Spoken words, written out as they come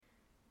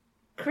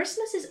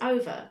Christmas is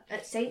over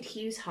at St.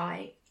 Hugh's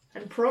High,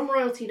 and prom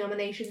royalty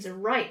nominations are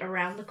right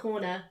around the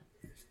corner.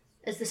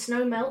 As the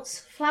snow melts,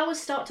 flowers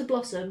start to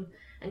blossom,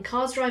 and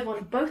cars drive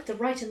on both the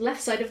right and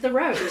left side of the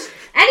road.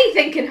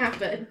 Anything can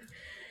happen.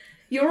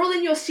 You're all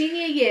in your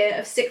senior year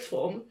of sixth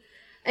form.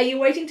 Are you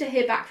waiting to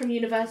hear back from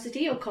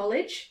university or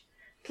college?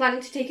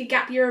 Planning to take a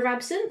gap year of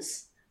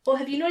absence? Or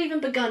have you not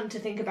even begun to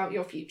think about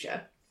your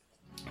future?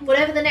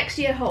 Whatever the next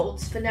year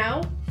holds, for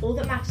now, all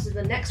that matters is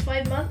the next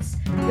 5 months,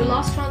 your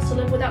last chance to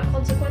live without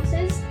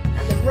consequences,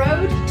 and the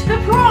road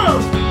to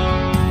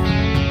prom!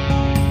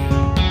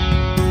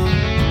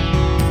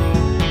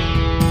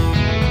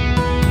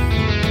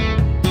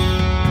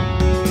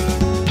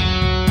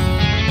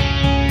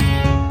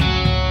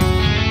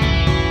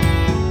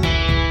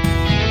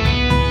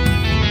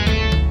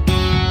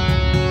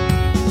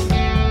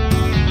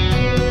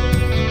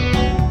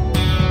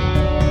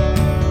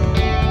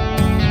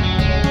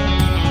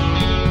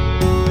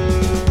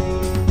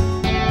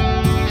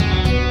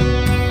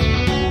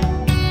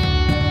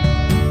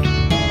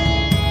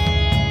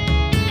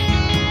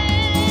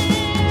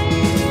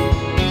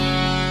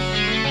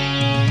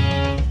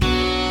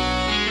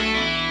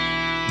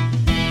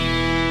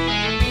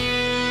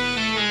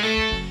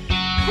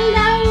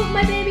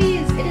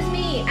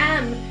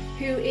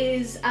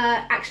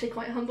 Actually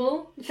quite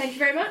humble, thank you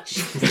very much,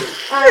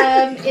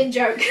 in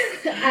joke.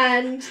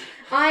 And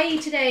I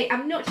today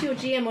am not your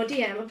GM or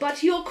DM,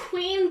 but your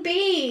Queen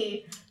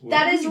Bee.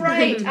 That is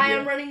right. I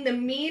am running the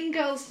Mean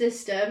Girls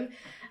system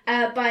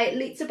by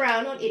Litza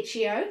Brown on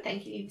Itch.io,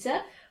 thank you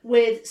Litza,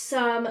 with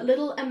some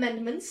little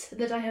amendments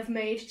that I have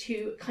made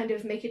to kind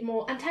of make it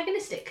more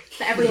antagonistic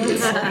for everyone.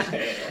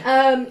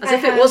 As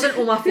if it wasn't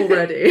enough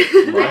already.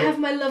 I have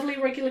my lovely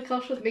regular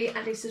cast with me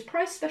and a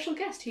surprise special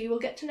guest who you will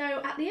get to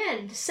know at the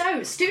end.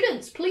 So,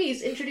 students,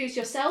 please introduce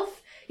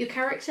yourself, your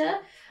character,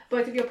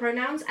 both of your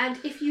pronouns, and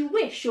if you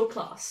wish, your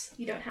class.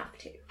 You don't have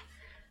to.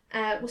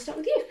 We'll start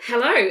with you.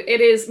 Hello,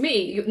 it is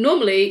me.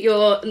 Normally,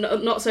 your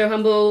not so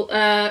humble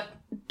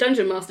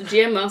Dungeon Master,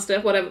 GM Master,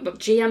 whatever, but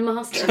GM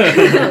Master.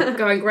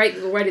 Going great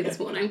already this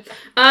morning.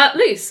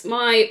 Luce,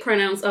 my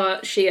pronouns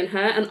are she and her,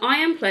 and I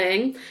am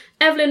playing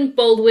Evelyn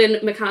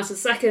Baldwin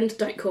McAllister II.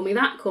 Don't call me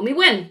that, call me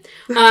Win.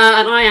 And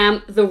I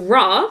am the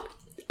Ra,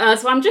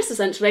 so I'm just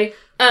essentially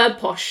a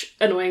posh,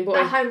 annoying boy.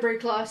 A homebrew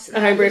class. A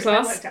homebrew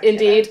class,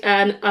 indeed,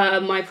 and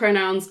my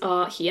pronouns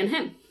are he and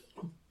him.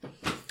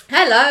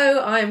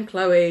 Hello, I'm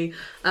Chloe.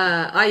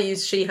 I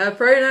use she, her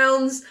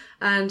pronouns,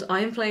 and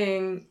I am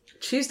playing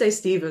Tuesday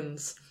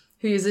Stevens,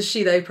 who uses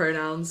she, they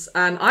pronouns,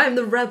 and I am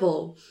the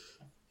rebel.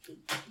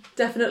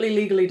 Definitely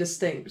legally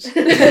distinct.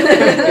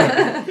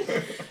 Yeah,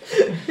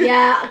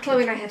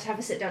 Chloe and I had to have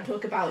a sit-down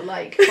talk about,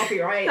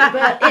 copyright,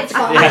 but it's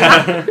fine.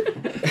 Yeah.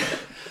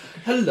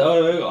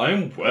 Hello,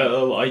 I'm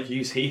Will. I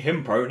use he,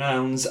 him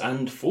pronouns,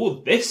 and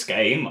for this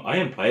game, I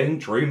am playing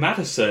Drew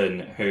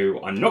Madison, who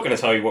I'm not going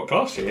to tell you what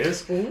class she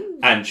is,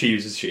 and she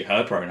uses she,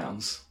 her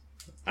pronouns.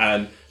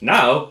 And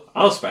now,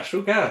 our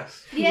special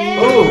guest. Yay!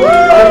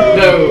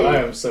 No, I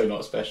am so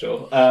not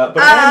special. But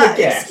I am a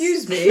guest.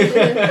 Excuse me.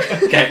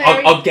 Okay,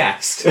 I'll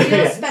guest.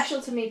 You're special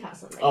to me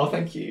personally. Oh,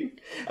 thank you.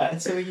 And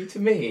so are you to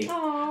me.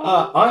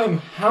 Aww. I am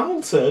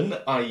Hamilton.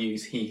 I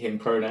use he, him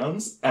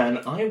pronouns. And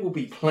I will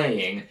be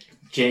playing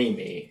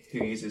Jamie,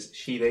 who uses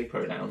she, they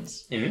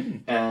pronouns.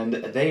 And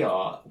they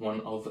are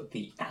one of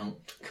the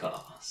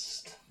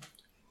Outcast.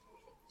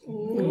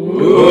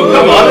 Ooh,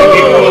 come on!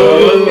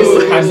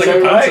 It's like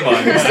a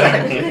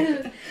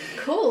pantomime.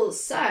 Cool.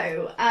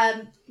 So,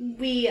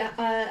 we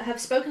have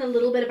spoken a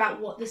little bit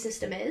about what the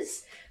system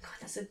is. God,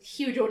 that's a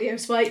huge audio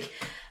spike.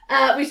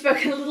 We've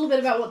spoken a little bit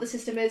about what the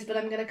system is, but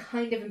I'm going to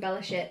kind of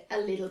embellish it a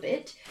little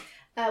bit,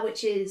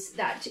 which is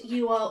that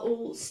you are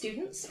all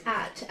students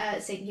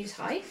at St. Hugh's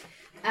High.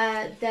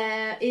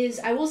 There is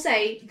a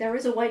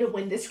way to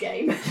win this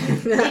game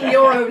in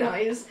your own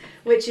eyes,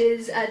 which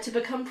is to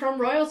become prom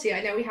royalty.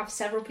 I know we have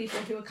several people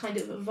who are kind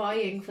of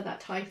vying for that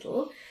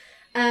title.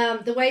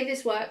 The way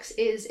this works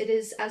is, it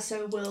is, as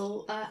so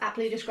Will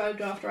aptly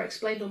described after I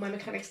explained all my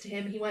mechanics to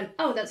him, he went,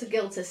 oh, that's a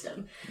guild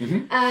system.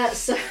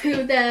 So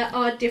there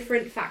are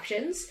different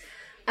factions,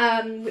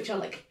 which are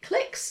like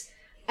cliques,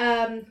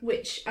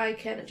 which I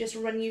can just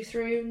run you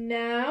through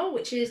now,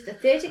 which is the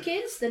theatre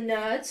kids, the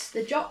nerds,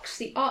 the jocks,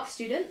 the art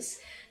students,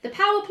 the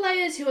power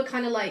players who are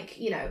kind of like,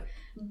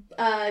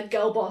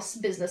 girl boss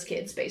business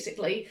kids,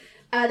 basically,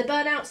 the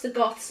burnouts, the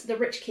goths, the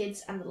rich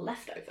kids, and the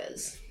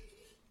leftovers.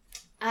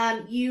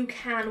 You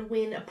can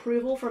win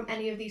approval from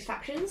any of these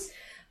factions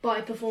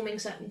by performing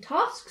certain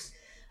tasks.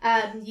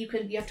 You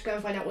have to go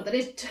and find out what that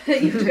is.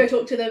 You have to go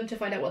talk to them to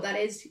find out what that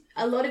is.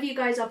 A lot of you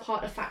guys are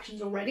part of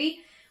factions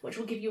already, which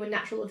will give you a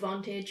natural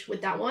advantage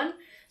with that one.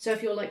 So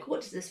if you're like,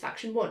 what does this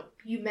faction want?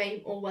 You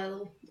may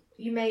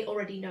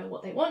already know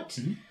what they want,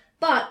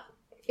 but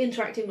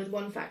interacting with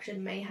one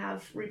faction may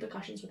have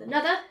repercussions with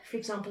another. For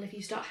example, if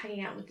you start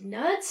hanging out with the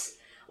nerds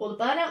or the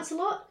burnouts a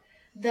lot,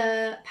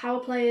 the power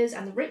players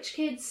and the rich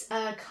kids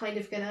are kind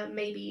of gonna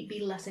maybe be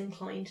less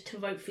inclined to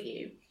vote for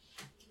you.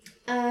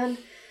 I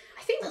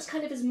think that's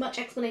kind of as much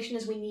explanation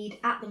as we need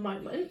at the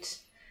moment.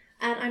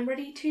 and I'm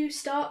ready to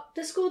start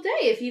the school day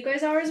if you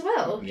guys are as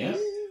well. Yeah.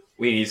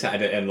 We need to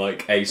add it in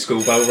like a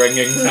school bell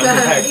ringing sound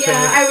effect.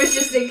 Yeah, I was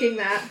just thinking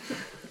that.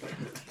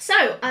 So,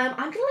 I'm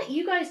going to let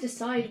you guys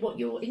decide what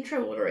your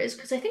intro order is,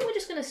 because I think we're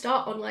just going to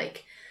start on,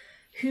 like,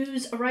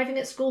 who's arriving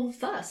at school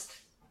first.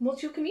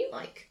 What's your commute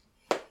like?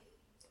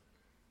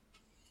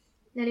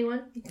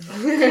 Anyone?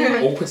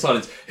 Awkward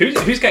silence.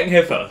 Who's getting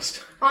here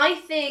first? I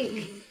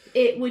think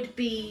it would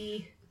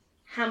be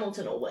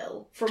Hamilton or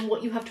Will, from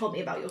what you have told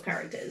me about your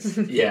characters.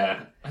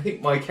 Yeah, I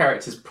think my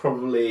character's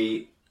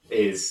probably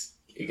is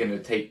going to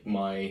take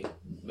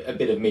a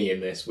bit of me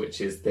in this,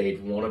 which is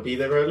they'd want to be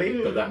there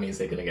early, but that means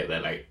they're going to get there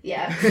late.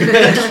 Yeah.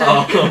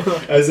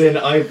 As in,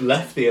 I've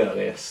left the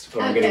earliest,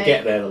 but I'm going to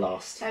get there the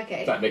last. Okay.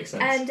 If that makes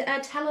sense.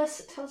 And tell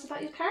us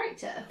about your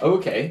character. Oh,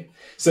 okay.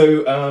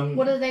 So,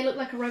 what do they look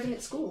like arriving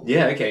at school?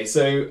 yeah, okay.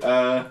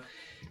 So,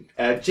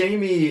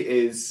 Jamie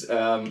is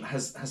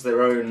has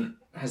their own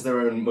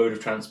mode of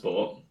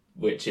transport,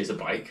 which is a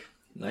bike.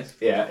 Nice.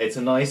 Yeah, it's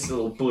a nice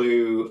little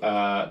blue,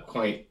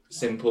 quite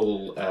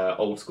simple,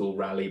 old school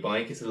rally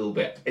bike. It's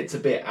a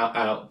bit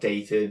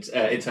outdated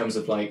in terms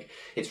of like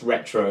it's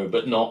retro,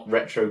 but not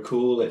retro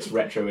cool. It's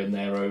retro in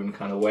their own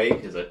kind of way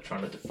because they're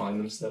trying to define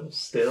themselves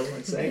still,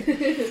 I'd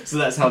say. So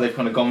that's how they've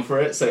kind of gone for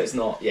it. So it's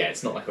not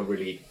like a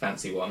really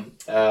fancy one.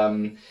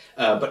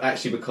 But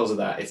actually, because of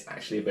that, it's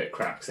actually a bit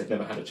crap because they've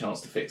never had a chance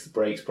to fix the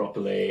brakes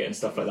properly and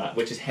stuff like that.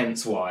 Which is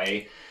hence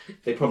why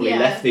they probably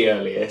left the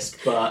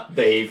earliest, but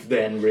they've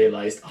then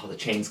realised, the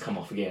chains come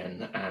off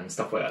again and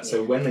stuff like that.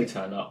 So when they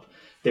turn up,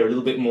 they're a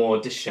little bit more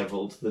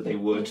dishevelled than they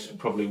would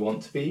probably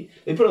want to be.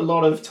 They put a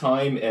lot of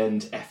time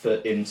and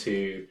effort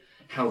into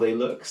how they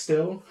look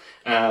still,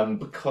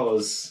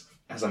 because,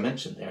 as I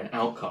mentioned, they're an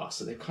outcast,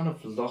 so they've kind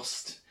of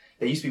lost...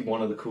 They used to be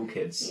one of the cool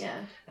kids,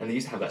 and they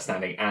used to have that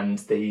standing, and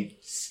they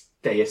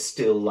are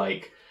still,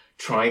 like,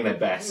 trying their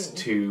best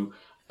to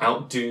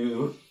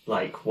outdo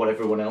like what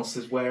everyone else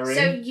is wearing.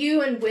 So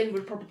you and Wynne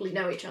would probably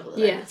know each other then.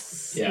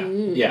 Yes.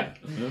 Yeah.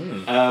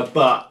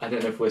 But I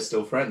don't know if we're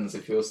still friends,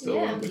 if you're still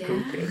one of the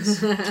cool kids.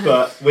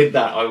 But with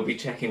that, I will be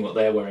checking what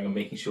they're wearing and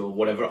making sure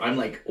whatever... I'm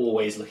like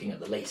always looking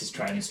at the latest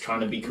trends, trying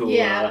to be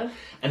cooler,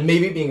 and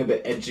maybe being a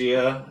bit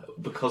edgier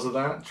because of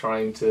that,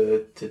 trying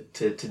to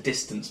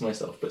distance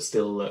myself but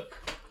still look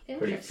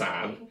pretty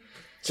fab.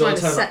 So trying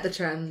to set the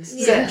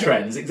trends. Set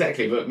trends,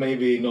 exactly, but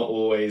maybe not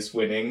always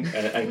winning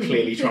and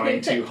clearly trying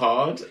too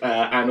hard,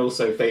 and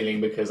also failing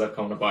because I've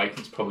come on a bike,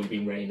 it's probably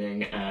been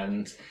raining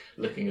and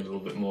looking a little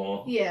bit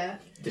more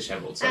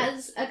dishevelled. So.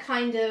 As a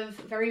kind of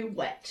very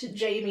wet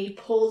Jamie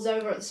pulls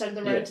over at the side of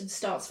the road and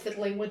starts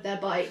fiddling with their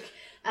bike,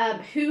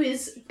 who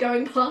is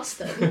going past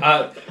them?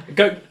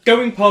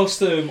 Going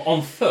past them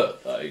on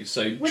foot, though.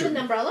 So with an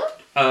umbrella?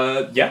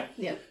 Yeah.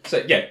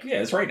 So,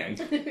 it's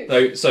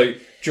raining. so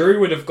Drew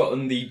would have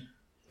gotten the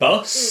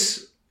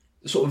bus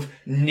sort of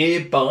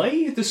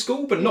nearby the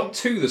school, but not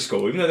to the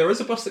school, even though there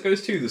is a bus that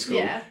goes to the school.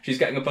 Yeah. She's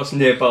getting a bus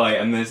nearby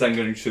and is then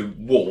going to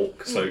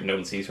walk, so no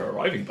one sees her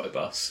arriving by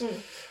bus.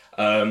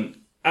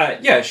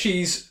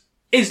 She's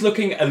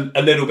looking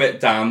a little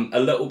bit down, a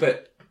little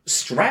bit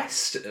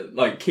stressed,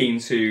 like keen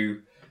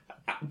to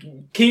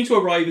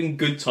arrive in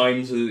good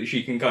time so that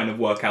she can kind of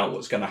work out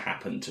what's going to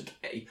happen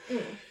today.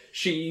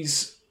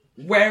 She's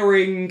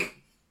wearing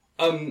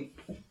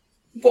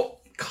what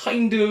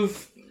kind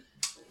of...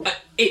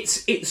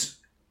 It's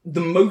the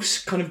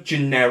most kind of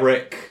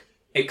generic,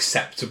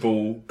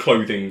 acceptable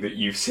clothing that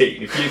you've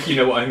seen, if you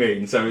know what I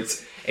mean. So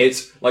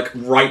it's like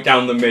right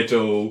down the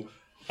middle.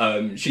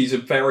 She's a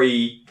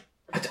very...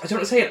 I don't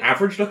want to say an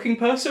average-looking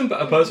person, but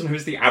a person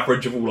who's the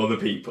average of all other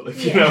people,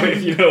 if you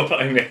know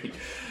what I mean.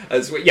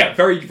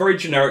 Very, very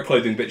generic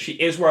clothing, but she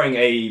is wearing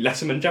a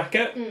Letterman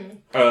jacket,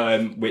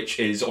 which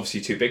is obviously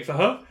too big for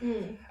her,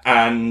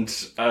 and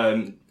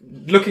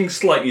looking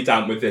slightly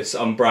down with this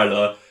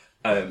umbrella.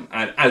 And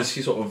as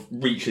she sort of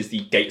reaches the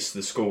gates of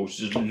the school,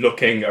 she's just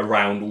looking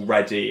around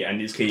already and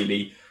is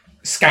clearly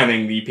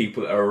scanning the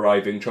people that are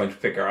arriving, trying to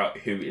figure out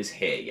who is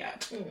here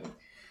yet.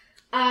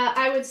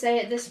 I would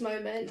say at this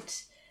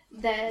moment,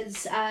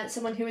 there's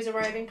someone who is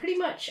arriving pretty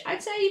much,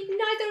 I'd say,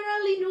 neither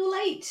early nor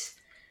late.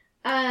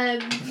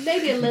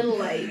 Maybe a little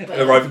late. But...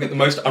 Arriving at the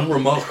most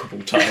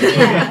unremarkable time.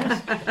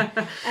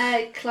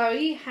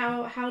 Chloe,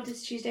 how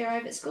does Tuesday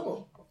arrive at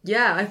school?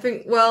 Yeah, I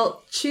think,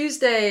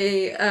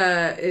 Tuesday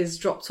is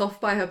dropped off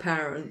by her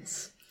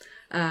parents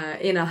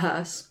in a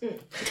hearse,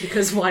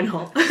 because why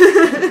not?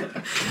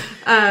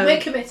 We're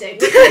committing.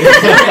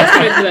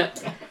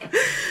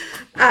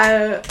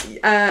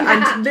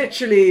 And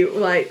literally,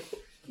 like,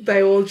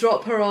 they will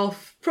drop her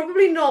off,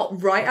 probably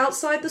not right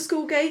outside the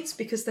school gates,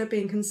 because they're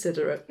being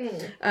considerate.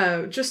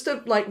 Just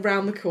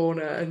round the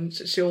corner, and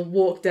she'll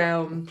walk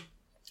down...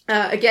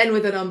 again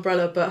with an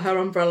umbrella, but her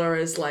umbrella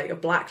is like a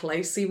black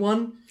lacy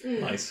one.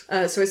 Nice.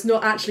 So it's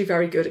not actually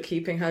very good at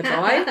keeping her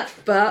dry,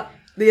 but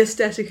the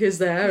aesthetic is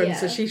there, and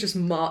so she just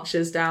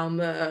marches down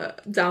the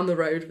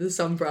road with this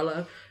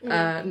umbrella,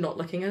 not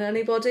looking at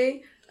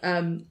anybody.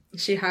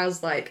 She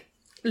has like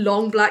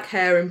long black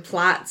hair in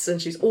plaits, and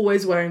she's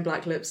always wearing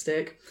black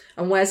lipstick,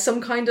 and wears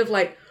some kind of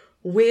like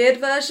weird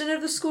version of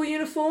the school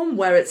uniform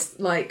where it's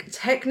like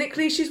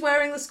technically she's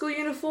wearing the school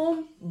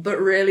uniform, but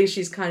really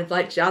she's kind of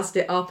like jazzed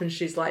it up and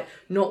she's like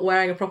not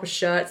wearing a proper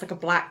shirt. It's like a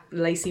black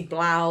lacy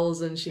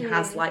blouse and she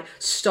has like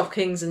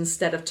stockings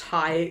instead of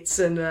tights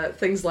and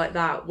things like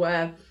that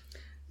where,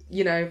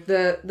 you know,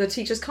 the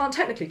teachers can't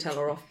technically tell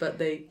her off, but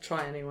they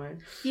try anyway.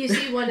 You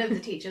see one of the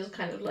teachers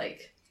kind of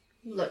like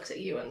looks at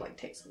you and like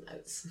takes some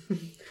notes.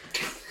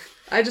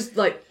 I just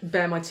like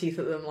bare my teeth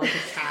at them like a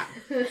cat.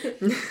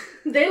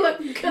 They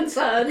look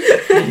concerned.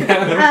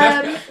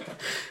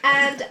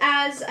 And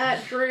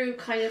as Drew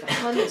kind of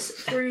hunts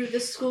through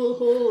the school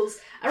halls,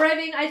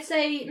 arriving, I'd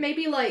say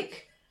maybe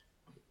like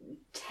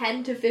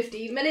 10 to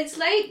 15 minutes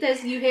late,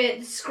 you hear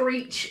the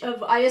screech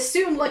of, I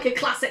assume, like a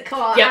classic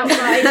car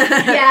outside.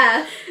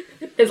 Yeah.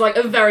 It's like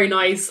a very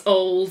nice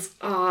old,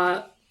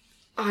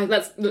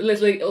 that's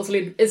literally also,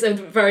 it's a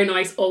very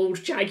nice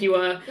old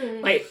Jaguar,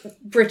 like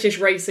British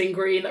racing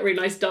green, that really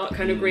nice dark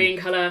kind of green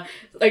colour,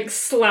 like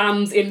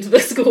slams into the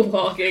school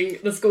parking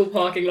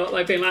lot,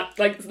 like being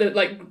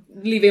like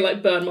leaving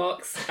like burn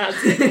marks as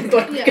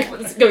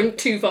it's going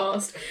too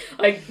fast,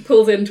 like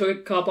pulls into a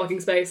car parking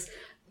space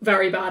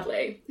very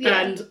badly,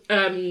 and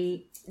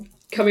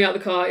coming out the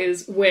car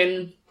is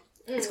Wynn.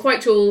 It's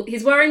quite tall.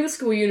 He's wearing the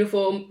school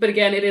uniform, but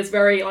again, it is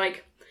very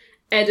like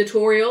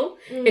editorial.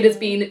 It has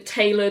been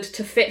tailored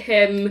to fit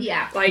him.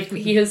 Yeah. Like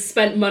he has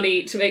spent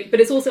money to make, but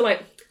it's also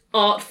like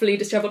artfully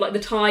disheveled. Like the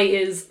tie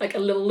is like a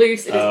little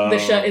loose. The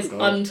shirt is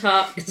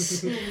untucked.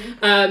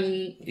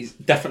 He's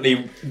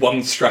definitely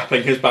one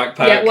strapping his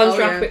backpack. Yeah,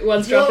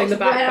 one strapping the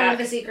backpack. Right out of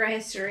a secret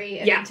history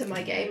into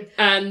my game.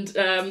 And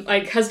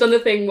like has done the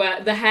thing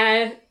where the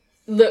hair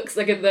looks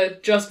like the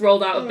just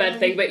rolled out of bed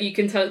thing, but you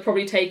can tell it's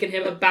probably taken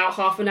him about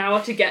half an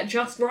hour to get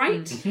just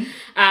right.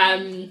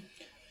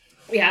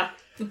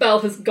 The bell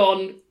has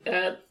gone.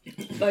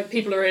 Like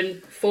people are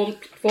in form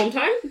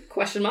time?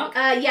 Question mark.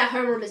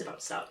 Homeroom is about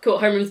to start. Cool.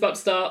 Homeroom's about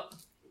to start.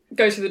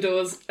 Goes through the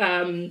doors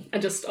and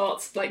just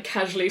starts like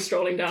casually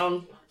strolling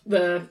down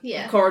the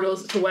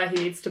corridors to where he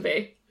needs to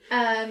be.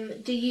 Are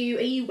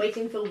you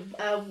waiting for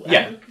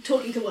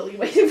talking to Will? Are you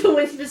waiting for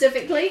Wynn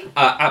specifically?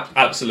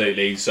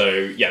 Absolutely.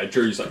 So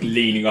Drew's like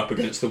leaning up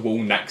against the wall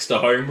next to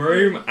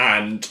homeroom,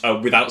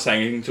 and without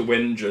saying anything to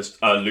Wynn,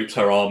 just loops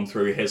her arm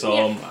through his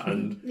arm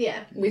and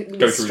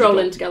we stroll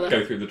in together.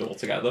 Go through the door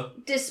together.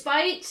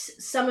 Despite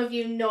some of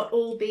you not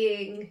all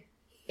being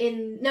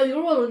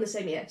you're all in the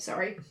same year.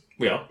 Sorry,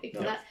 we are.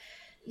 Ignore that.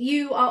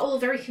 You are all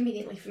very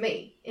conveniently for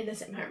me in the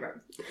same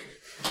homeroom.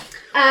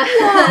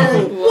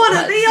 Whoa, what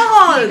are the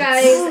odds? You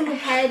guys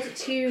head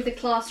to the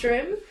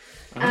classroom.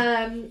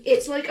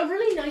 It's like a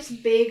really nice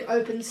big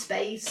open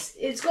space.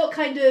 It's got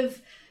kind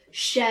of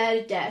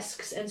shared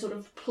desks and sort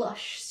of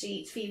plush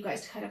seats for you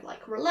guys to kind of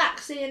like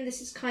relax in.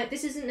 This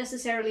isn't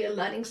necessarily a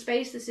learning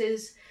space. This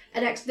is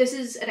an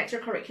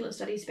extracurricular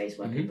study space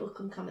where people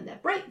can come in their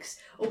breaks,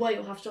 or where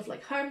you'll have stuff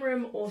like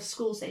homeroom or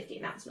school safety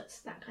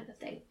announcements, that kind of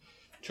thing.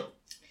 Sure.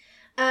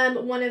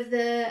 One of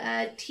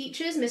the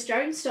teachers, Miss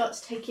Jones,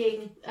 starts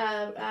taking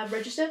a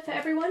register for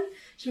everyone,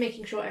 just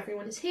making sure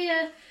everyone is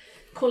here,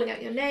 calling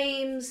out your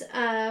names,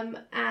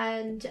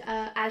 and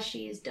as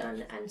she is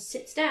done and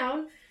sits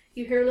down,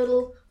 you hear a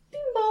little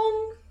bing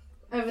bong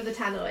over the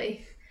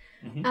tannoy.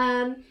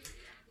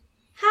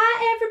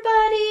 Hi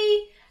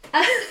everybody!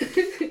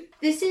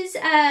 This is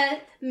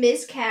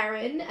Miss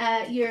Karen,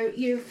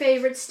 your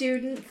favorite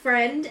student,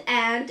 friend,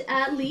 and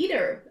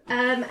leader.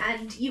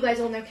 And you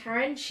guys all know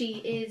Karen. She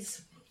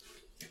is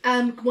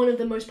one of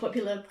the most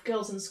popular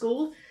girls in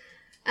school.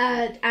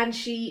 And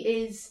she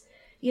is,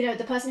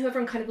 the person who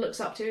everyone kind of looks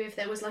up to. If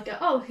there was like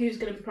who's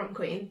going to be prom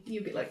queen?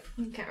 You'd be like,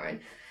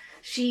 Karen.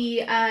 She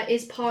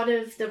is part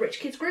of the rich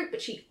kids group,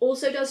 but she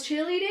also does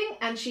cheerleading,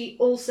 and she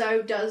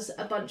also does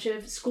a bunch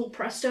of school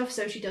press stuff.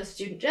 So she does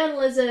student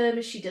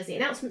journalism, she does the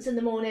announcements in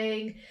the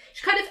morning.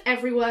 She's kind of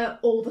everywhere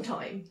all the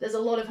time. There's a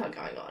lot of her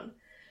going on.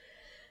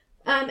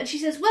 And she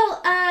says,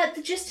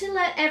 just to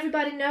let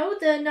everybody know,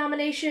 the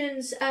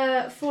nominations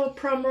for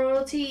prom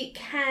royalty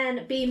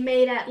can be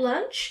made at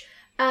lunch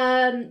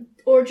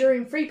or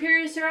during free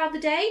periods throughout the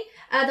day.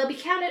 They'll be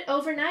counted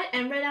overnight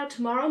and read out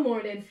tomorrow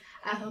morning.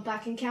 I hope I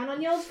can count on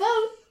y'all's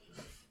vote.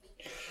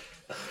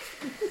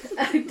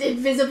 Did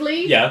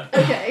visibly? Yeah.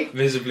 Okay.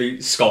 Visibly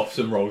scoffs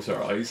and rolls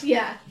her eyes.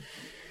 Yeah.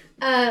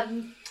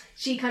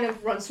 She kind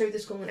of runs through the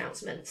school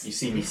announcements. You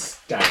see me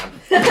stab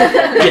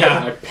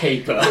my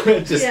paper.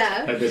 Just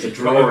there's a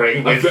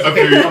drawing. You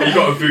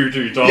got a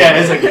voodoo doll.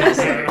 Yeah,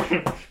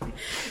 it's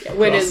like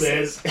Wynn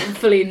is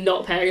fully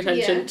not paying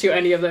attention to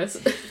any of this.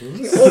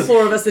 All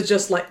four of us are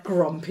just like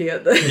grumpy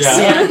at this.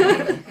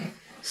 Yeah.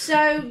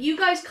 So you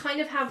guys kind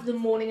of have the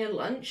morning and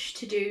lunch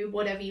to do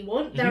whatever you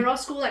want. There are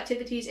school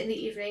activities in the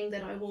evening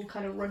that I will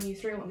kind of run you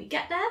through when we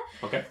get there.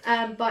 Okay.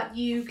 But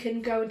you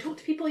can go and talk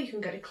to people. You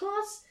can go to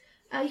class.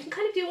 you can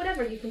kind of do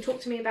whatever. You can talk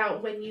to me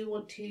about when you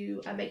want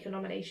to make your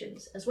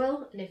nominations as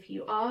well. And if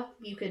you are,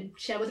 you can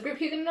share with the group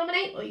who you're going to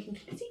nominate, or you can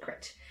keep it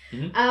secret.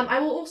 I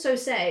will also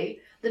say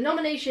the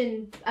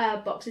nomination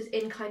box is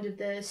in kind of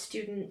the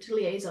student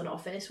liaison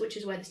office, which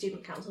is where the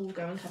student council will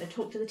go and kind of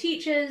talk to the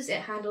teachers.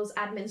 It handles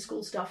admin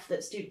school stuff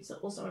that students are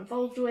also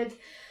involved with.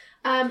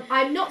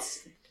 I'm not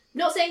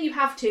saying you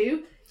have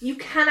to. You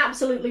can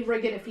absolutely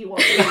rig it if you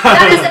want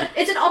to.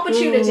 It's an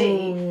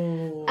opportunity.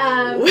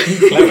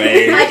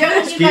 Chloe. I don't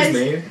want you guys.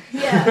 Excuse me.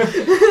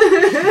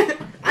 Yeah.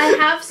 I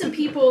have some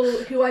people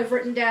who I've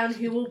written down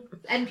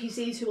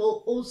NPCs who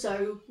will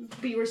also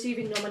be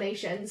receiving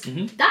nominations.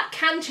 That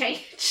can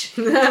change.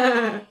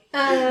 So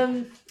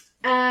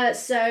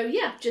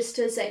yeah, just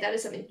to say that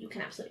is something you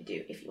can absolutely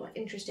do if you are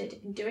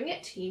interested in doing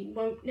it. You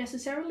won't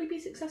necessarily be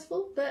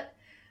successful, but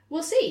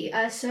we'll see.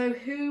 So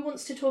who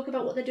wants to talk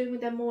about what they're doing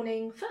with their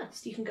morning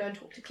first? You can go and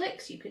talk to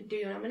Clicks, you can do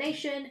your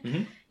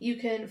nomination, you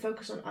can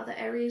focus on other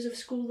areas of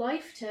school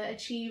life to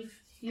achieve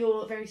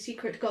your very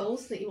secret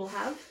goals that you will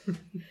have.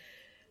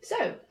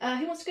 So,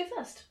 who wants to go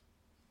first?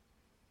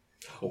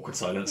 Awkward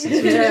silence.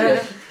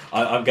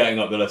 I'm getting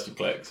up the list of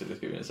Clicks, so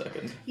just give me a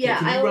second. Yeah,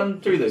 Can you run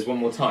through those one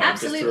more time?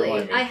 Just to absolutely.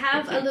 remind me? I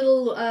have a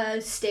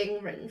little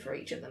sting written for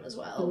each of them as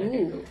well.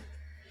 Ooh.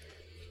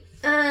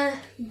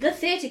 The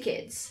Theatre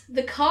Kids,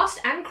 the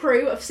cast and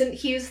crew of St.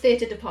 Hugh's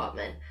Theatre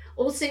Department,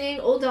 all singing,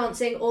 all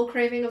dancing, all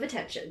craving of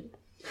attention.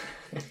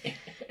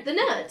 The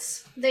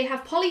Nerds, they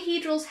have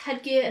polyhedrals,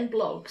 headgear and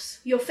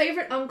blogs, your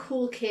favourite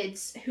uncool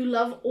kids who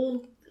love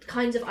all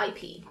kinds of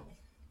IP.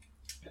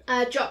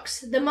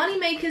 Jocks, the money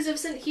makers of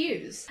St.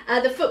 Hugh's.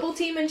 The football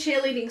team and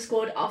cheerleading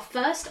squad are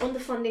first on the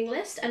funding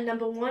list and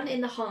number one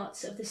in the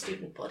hearts of the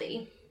student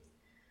body.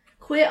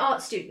 Queer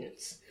art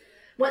students.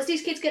 Once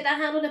these kids get their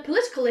hand on a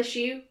political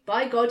issue,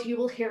 by God, you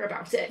will hear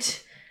about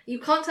it. You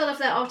can't tell if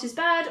their art is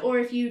bad or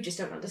if you just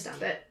don't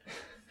understand it.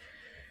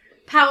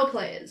 Power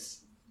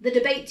players. The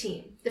debate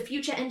team. The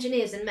future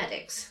engineers and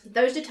medics.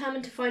 Those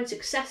determined to find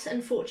success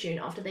and fortune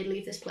after they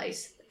leave this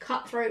place.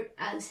 Cutthroat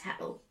as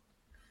hell.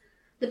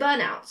 The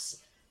burnouts.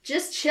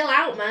 Just chill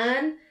out,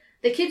 man.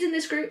 The kids in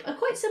this group are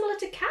quite similar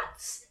to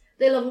cats.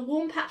 They love a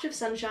warm patch of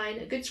sunshine,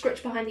 a good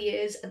scratch behind the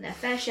ears, and their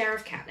fair share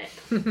of catnip.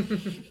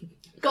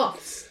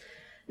 Goths.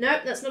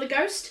 Nope, that's not a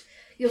ghost.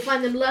 You'll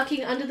find them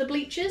lurking under the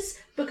bleachers,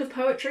 book of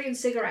poetry and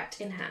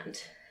cigarette in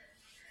hand.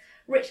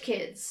 Rich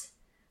kids.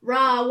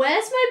 Rah,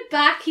 where's my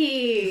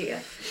backy?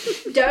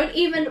 Don't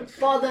even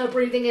bother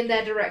breathing in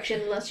their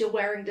direction unless you're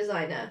wearing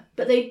designer,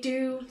 but they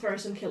do throw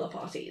some killer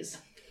parties.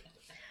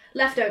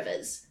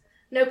 Leftovers.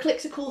 No click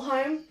to call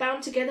home,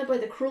 bound together by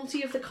the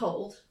cruelty of the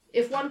cold.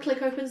 If one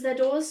click opens their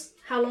doors,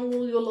 how long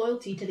will your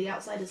loyalty to the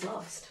outsiders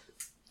last?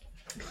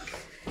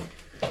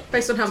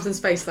 Based on Hampton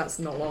Space, that's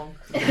not long.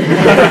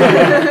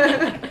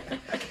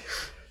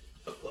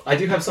 I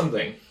do have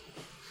something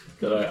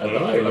that I've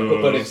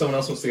got, but if someone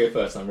else wants to go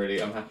first, I'm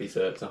happy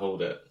to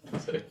hold it.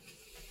 So.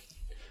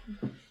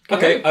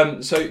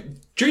 Okay, so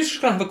Drew's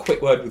just going to have a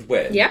quick word with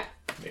Win. Yeah.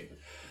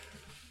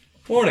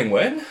 Morning,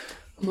 Win.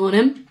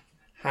 Morning.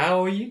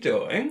 How are you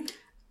doing?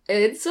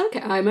 It's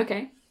okay. I'm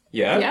okay.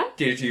 Yeah? Yeah.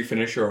 Did you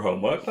finish your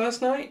homework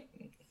last night?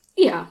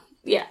 Yeah.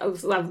 Yeah, I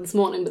was 11 this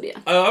morning, but yeah.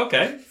 Oh,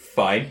 okay.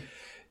 Fine.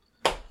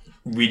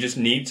 We just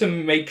need to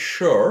make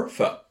sure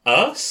for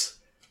us...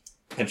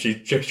 And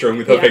she's gesturing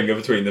with her finger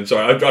between them.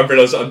 Sorry, I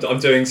realise I'm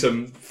doing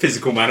some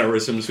physical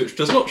mannerisms which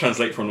does not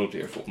translate from an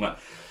audio format.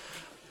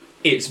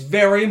 It's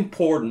very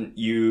important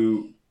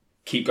you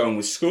keep going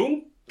with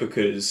school,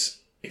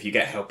 because if you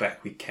get held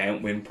back, we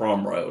can't win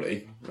prom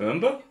royalty.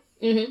 Remember?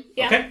 Mm-hmm.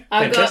 Yeah. Okay,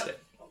 I've fantastic.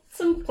 got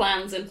some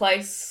plans in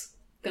place.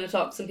 Gonna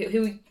talk to some people.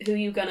 Who are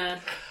you gonna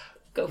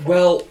go for?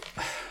 Well,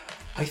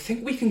 I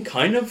think we can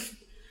kind of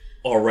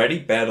already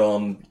bet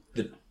on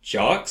the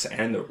jocks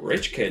and the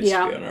rich kids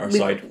to be on our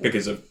side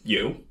because of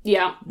you.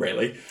 Yeah.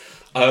 Really.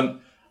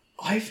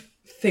 I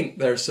think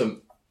there's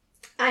some...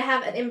 I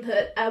have an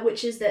input,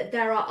 which is that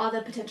there are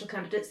other potential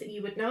candidates that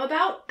you would know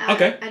about.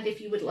 Okay. And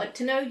if you would like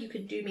to know, you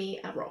could do me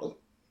a roll.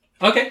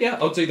 Okay, yeah,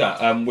 I'll do that.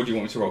 What do you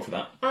want me to roll for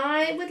that?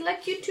 I would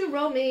like you to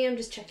roll me, I'm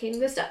just checking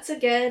the stats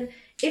again.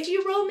 If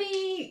you roll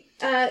me,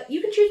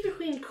 you can choose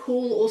between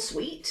cool or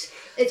sweet.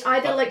 It's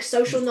either like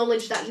social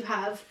knowledge that you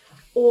have,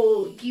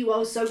 or you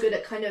are so good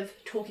at kind of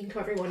talking to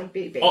everyone and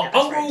being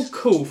I'll roll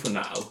cool for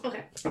now.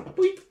 Okay.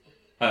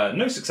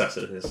 No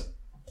successes.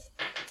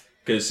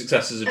 Because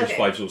successes are just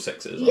 5s or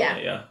 6s, aren't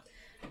they? Yeah.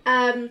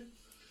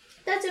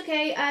 That's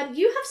okay.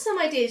 You have some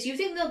ideas. You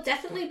think there'll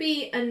definitely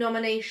be a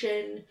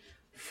nomination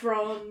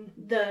from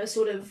the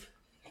sort of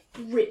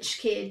rich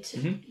kid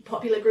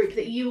popular group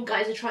that you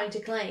guys are trying to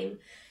claim,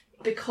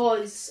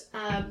 because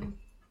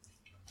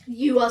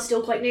you are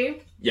still quite new.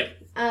 Yeah.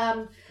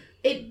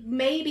 It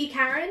may be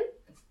Karen,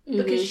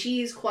 because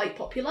she's quite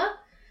popular,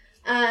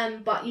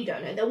 but you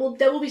don't know.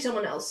 There will be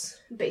someone else,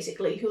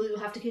 basically, who you'll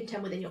have to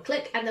contend with in your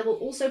clique, and there will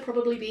also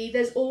probably be,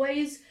 there's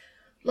always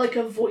like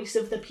a voice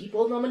of the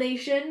people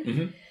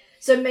nomination.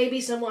 So maybe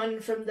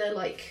someone from the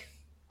like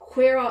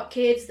queer art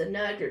kids, the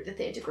nerd group, the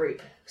theatre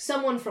group,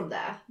 someone from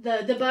there.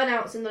 The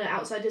burnouts and the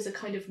outsiders are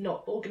kind of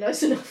not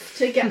organised enough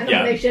to get a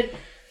nomination,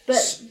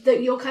 but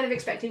you're kind of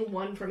expecting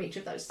one from each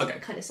of those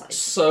kind of sides.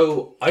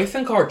 So I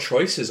think our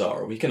choices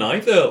are, we can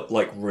either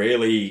like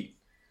really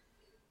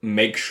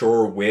make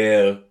sure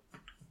we're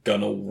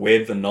gonna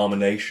win the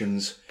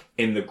nominations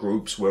in the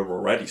groups where we're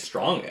already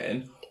strong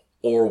in,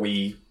 or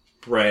we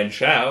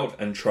branch out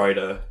and try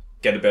to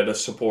get a bit of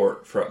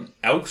support from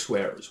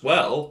elsewhere as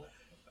well,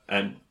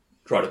 and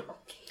try to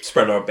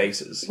spread our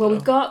bases. Well,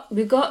 we've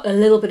got a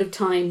little bit of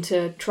time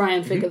to try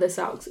and figure this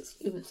out. 'Cause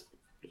it's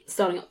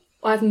starting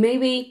up.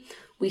 Maybe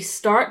we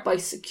start by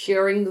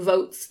securing the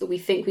votes that we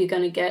think we're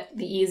going to get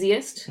the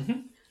easiest,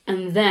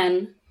 and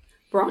then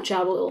branch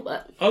out a little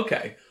bit.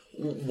 Okay.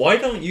 Why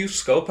don't you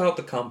scope out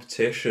the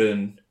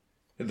competition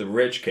with the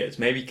rich kids?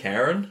 Maybe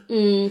Karen?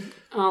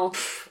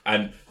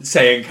 And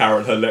saying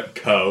Karen, her lip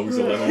curls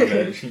a little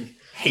bit. She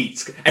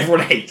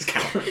everyone hates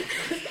Karen.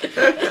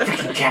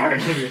 Frickin'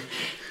 Karen.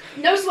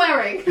 No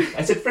swearing.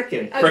 I said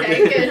frickin'.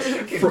 Okay, good.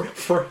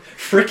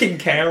 Frickin'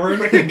 Karen.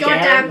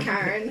 Goddamn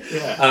Karen.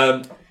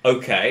 Yeah.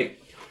 Okay.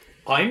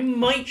 I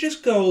might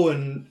just go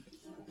and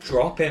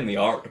drop in the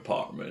art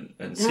department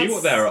and see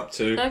what they're up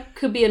to. That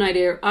could be an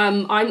idea.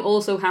 I'm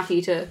also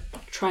happy to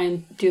try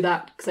and do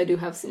that because I do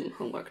have some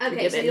homework to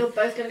Okay, give so in. you're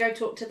both going to go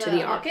talk to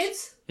the art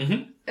kids?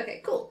 Mm-hmm.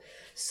 Okay, cool.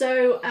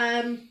 So,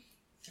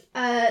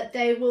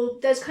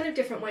 there's kind of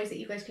different ways that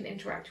you guys can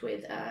interact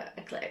with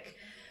a clique.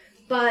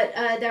 But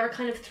there are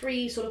kind of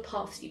three sort of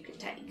paths you can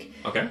take.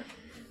 Okay.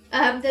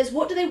 There's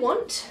what do they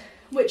want,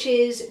 which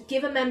is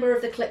give a member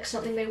of the clique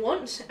something they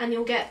want, and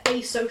you'll get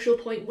a social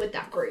point with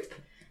that group.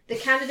 The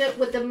candidate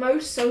with the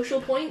most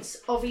social points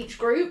of each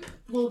group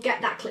will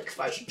get that clique's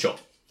vote. Sure.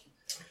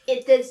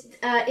 There's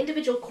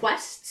individual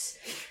quests,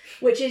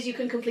 which is you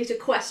can complete a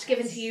quest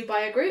given to you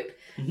by a group.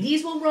 Mm-hmm.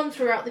 These will run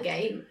throughout the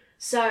game.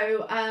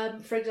 So,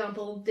 for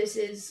example, this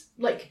is,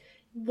 like,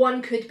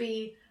 one could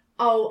be,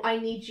 I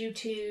need you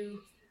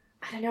to...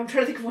 I don't know, I'm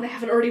trying to think of what I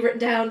haven't already written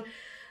down.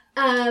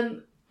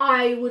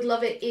 I would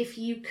love it if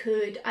you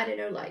could, I don't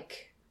know,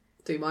 like...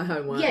 Do my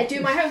homework. Yeah,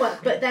 do my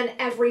homework. But then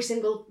every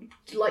single,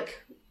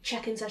 like,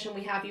 check-in session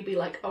we have, you'd be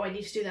like, I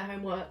need to do their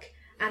homework.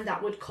 And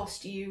that would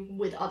cost you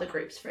with other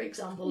groups, for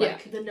example.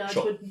 Like, the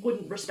nerds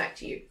wouldn't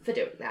respect you for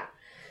doing that.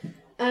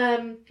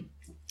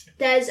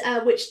 There's,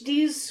 which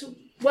these,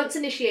 once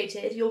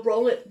initiated, you'll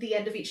roll at the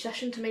end of each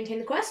session to maintain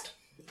the quest.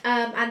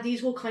 And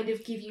these will kind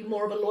of give you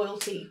more of a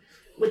loyalty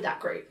with that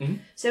group. Mm-hmm.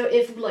 So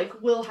if,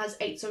 like, Will has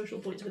 8 social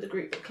points with a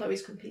group, but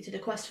Chloe's completed a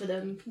quest for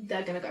them,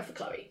 they're going to go for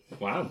Chloe.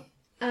 Wow.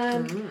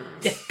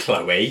 Yeah,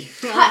 Chloe.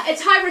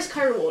 It's high risk,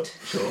 high reward.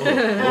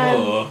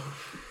 Sure.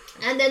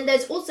 And then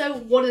there's also,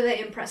 what are they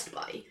impressed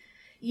by?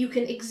 You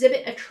can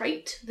exhibit a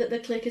trait that the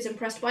clique is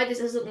impressed by.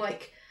 This isn't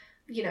like,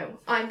 you know,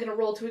 I'm going to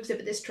roll to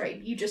exhibit this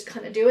trait. You just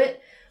kind of do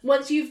it.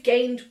 Once you've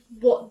gained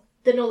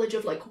the knowledge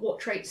of, like, what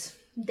traits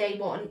they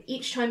want,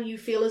 each time you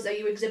feel as though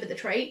you exhibit the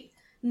trait,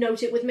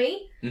 note it with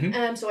me,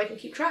 so I can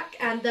keep track,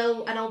 and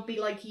I'll be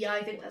like, yeah,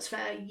 I think that's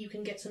fair. You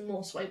can get some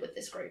more sway with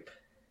this group.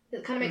 Does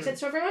that kind of make sense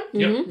to everyone?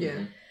 Mm-hmm.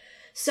 Yeah.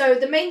 So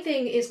the main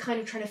thing is kind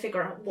of trying to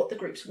figure out what the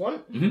groups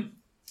want. Mm-hmm.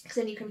 Because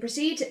then you can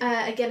proceed.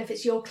 Again, if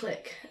it's your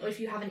clique, or if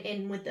you have an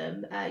in with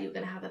them, you're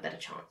going to have a better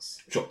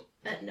chance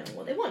at knowing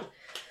what they want.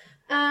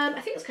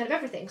 I think that's kind of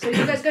everything. So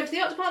you guys go to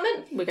the art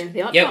department? We're going to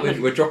the art department.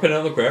 Yeah, we're dropping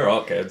in the queer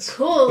art kids.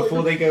 Cool.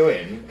 Before they go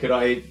in, could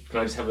I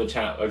just have a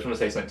chat? I just want to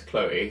say something to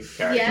Chloe,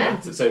 character. Yeah.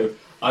 So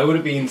I would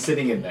have been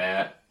sitting in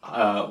there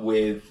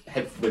with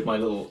my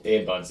little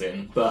earbuds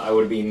in, but I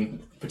would have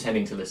been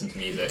pretending to listen to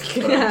music.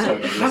 But I'm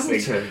totally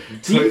listening.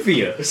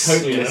 Devious.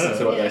 Totally listen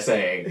to what they're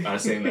saying. I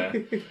was sitting there.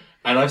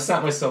 And I've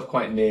sat myself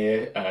quite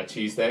near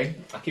Tuesday.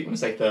 I keep wanting to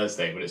say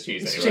Thursday, but it's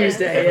Tuesday, It's right?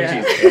 Tuesday,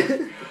 Every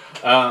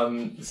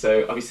Tuesday.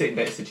 So I'll be sitting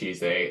next to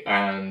Tuesday,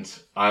 and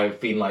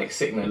I've been like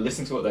sitting there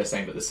listening to what they're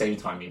saying, but at the same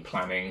time been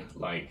planning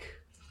like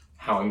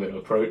how I'm going to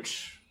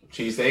approach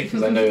Tuesday,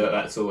 because I know that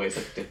that's always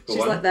like a difficult She's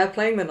one. like, they're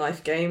playing the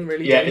knife game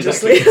really Yeah,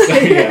 dangerously.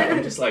 exactly. So, yeah,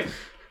 I'm just like...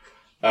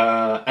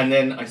 and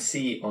then I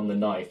see on the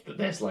knife that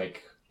there's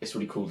like this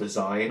really cool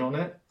design on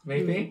it,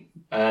 maybe.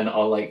 And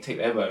I'll like take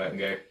the elbow out and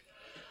go,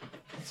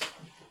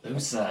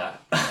 those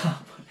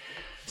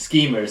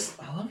schemers,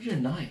 I love your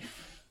knife.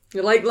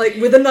 You're like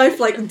with a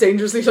knife like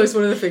dangerously close to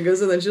one of the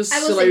fingers and then just I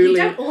will slowly... say, you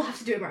don't all have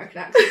to do American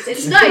accents.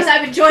 It's nice,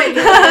 I'm enjoying it.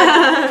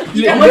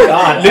 Oh my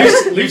god,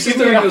 Lucy's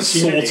doing a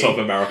sort of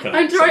American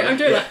accent. I'm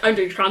doing that. I'm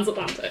doing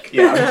transatlantic.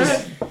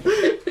 Yeah,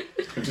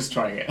 I'm just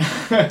trying it.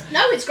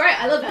 No, it's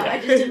great. I love it. I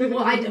just didn't.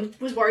 Well, I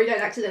was worried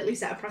I'd accidentally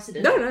set a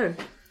precedent. No.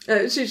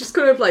 She just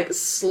kind of like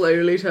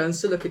slowly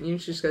turns to look at you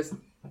and she just goes,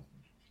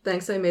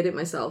 thanks, I made it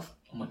myself.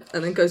 Oh my god.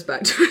 And then goes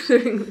back to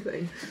doing the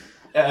thing.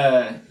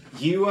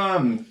 You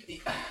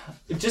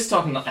just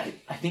talking. I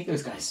think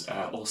those guys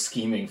are all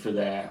scheming for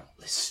their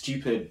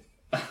stupid,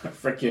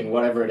 frickin'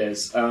 whatever it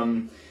is.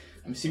 I'm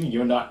assuming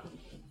you're not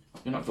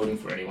voting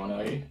for anyone,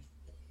 are you?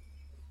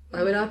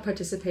 Why would I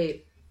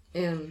participate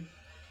in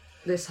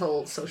this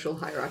whole social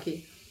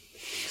hierarchy?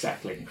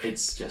 Exactly.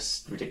 It's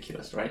just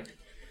ridiculous, right?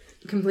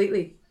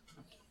 Completely.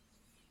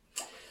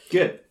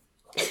 Good.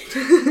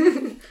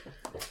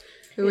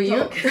 Who are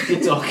you?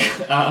 Good talk.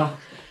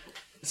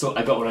 So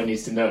I got what I need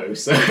to know.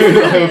 So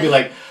I will be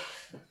like,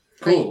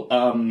 cool.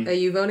 Are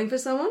you voting for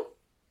someone?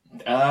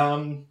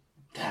 No.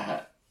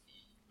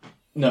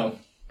 No.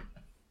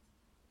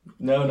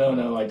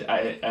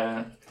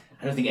 I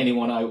don't think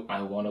anyone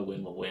I want to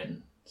win will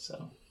win.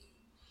 So.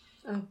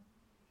 Oh.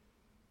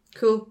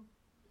 Cool.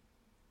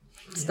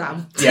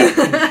 Stab. Yeah.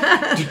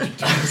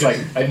 I was like,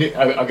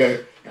 I'll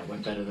go, that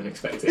went better than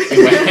expected.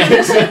 In my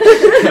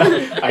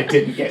head. I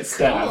didn't get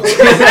stabbed.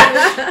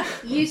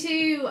 You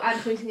two, I'm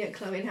pointing at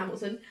Chloe and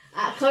Hamilton.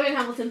 Chloe and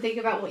Hamilton, think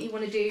about what you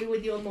want to do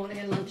with your morning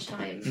and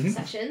lunchtime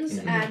sessions,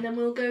 and then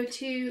we'll go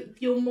to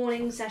your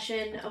morning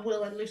session.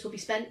 Will and Luce will be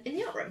spent in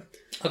the art room.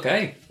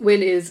 Okay.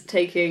 Win is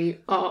taking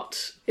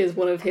art is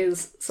one of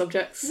his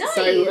subjects. Nice.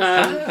 So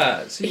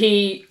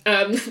he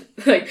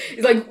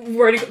he's like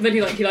writing. Then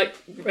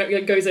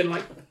he goes in,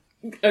 like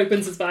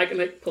opens his bag and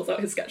like pulls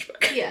out his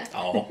sketchbook. Yeah.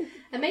 Oh.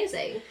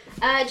 Amazing.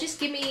 Just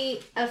give me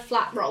a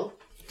flat roll.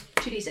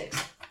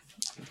 2d6.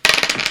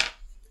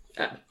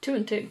 2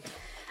 and 2.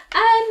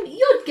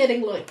 You're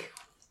getting like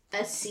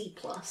a C+.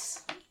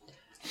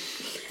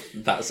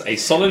 That's a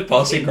solid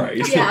passing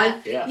grade.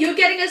 Yeah. Yeah. You're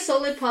getting a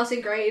solid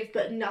passing grade,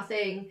 but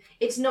nothing.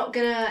 It's not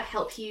gonna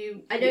help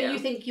you. I know you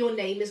think your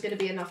name is gonna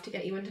be enough to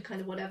get you into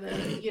kind of whatever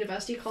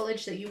university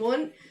college that you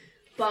want,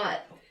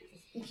 but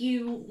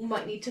you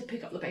might need to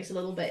pick up the pace a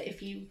little bit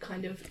if you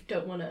kind of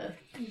don't want to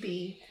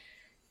be,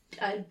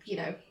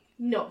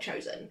 not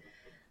chosen.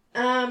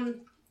 So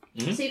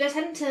you guys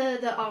head into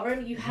the art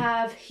room. You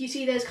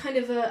see there's kind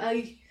of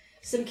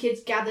some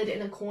kids gathered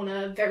in a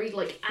corner, very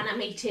like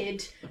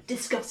animated,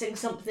 discussing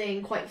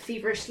something quite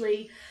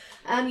feverishly.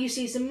 You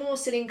see some more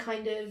sitting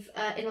kind of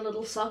in a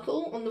little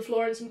circle on the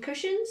floor and some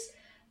cushions,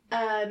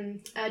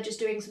 just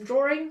doing some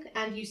drawing.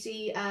 And you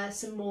see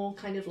some more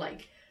kind of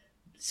like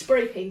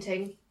spray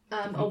painting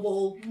a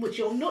wall, which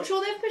you're not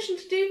sure they have permission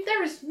to do.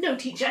 There is no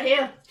teacher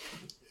here.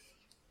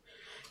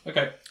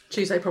 Okay.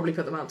 Tuesday probably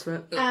put them out to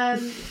it.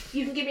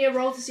 You can give me a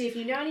roll to see if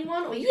you know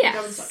anyone, or you can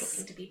go and start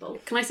talking to people.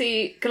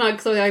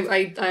 So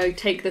I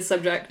take this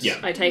subject. Yeah.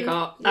 I take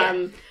art.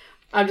 Yeah.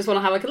 I just want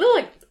to have like a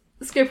little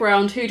scope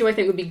around. Who do I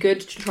think would be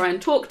good to try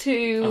and talk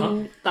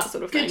to? That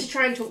sort of thing. Good to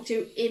try and talk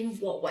to in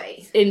what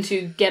way?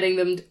 Into getting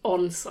them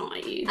on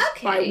side. Okay.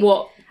 Like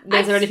what?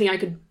 Is there anything I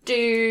could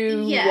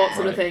do? Yeah. What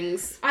sort of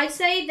things? I'd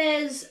say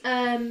there's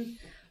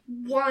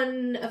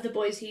one of the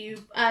boys who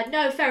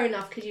no, fair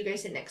enough, because you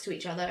guys sit next to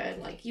each other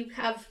and like you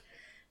have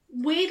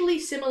weirdly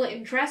similar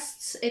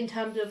interests in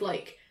terms of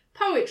like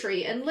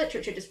poetry and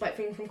literature, despite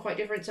being from quite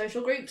different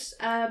social groups.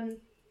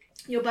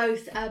 You're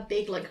both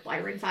big like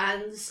Byron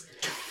fans.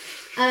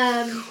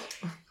 And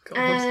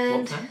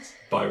What fans?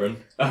 Byron.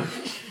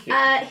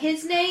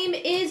 his name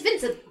is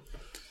Vincent.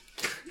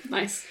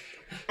 Nice.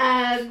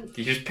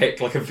 You just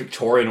picked like a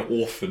Victorian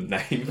orphan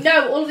name.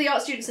 No, all of the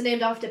art students are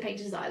named after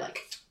painters that I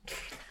like.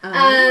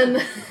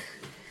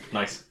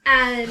 Nice.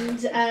 And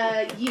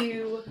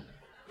so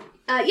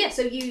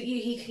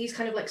he's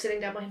kind of like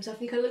sitting down by himself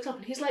and he kind of looks up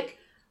and he's like,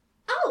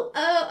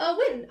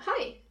 Win,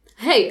 hi.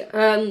 Hey,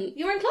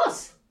 You're in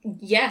class.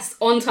 yes,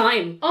 on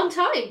time. On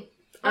time.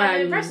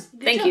 I'm impressed.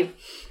 Good Thank job. you.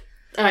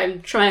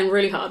 I'm trying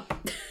really hard.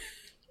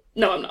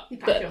 No, I'm not. He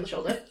pats But you on the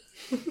shoulder.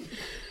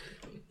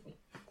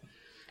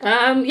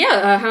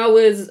 how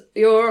was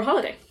your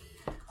holiday?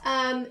 It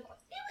was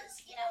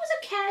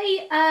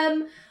okay.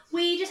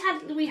 We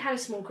had a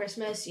small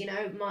Christmas.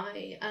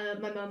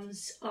 My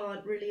mums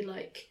aren't really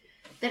like,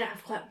 they don't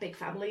have quite big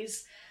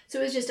families, so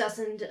it was just us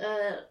and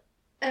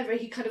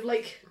he kind of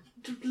like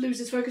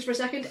loses focus for a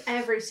second.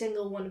 Every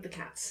single one of the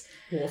cats.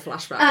 War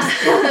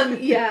flashbacks.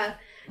 Yeah.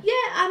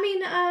 I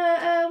mean,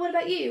 what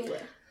about you?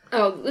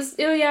 It was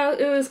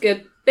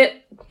good.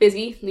 Bit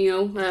busy,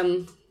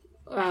 went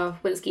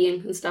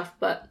skiing and stuff,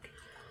 but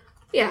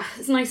yeah,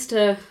 it's nice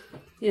to,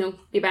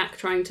 be back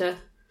trying to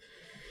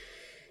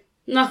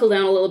knuckle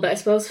down a little bit, I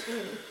suppose.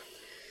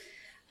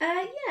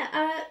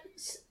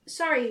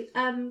 Sorry,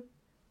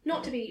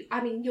 not to be,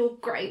 I mean, you're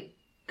great.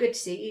 Good to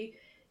see you.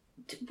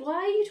 Why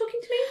are you talking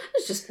to me? I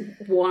was just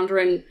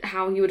wondering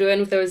how you were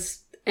doing, if there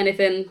was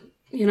anything,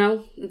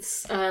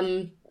 it's,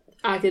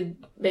 I could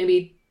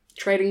maybe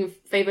trading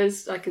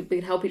favours, we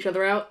could help each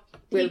other out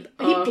with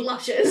He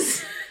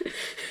blushes.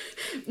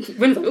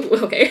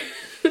 Okay.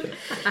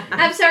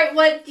 I'm sorry,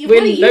 what are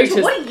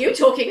you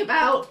talking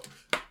about?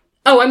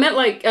 Oh, I meant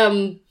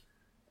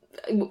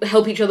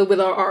help each other with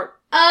our art.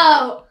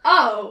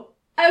 Oh,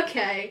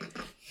 okay.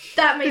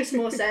 That makes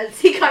more sense.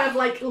 He kind of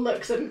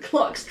looks and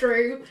clocks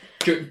Drew.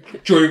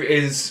 Drew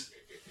is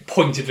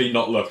pointedly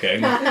not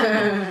looking.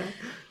 I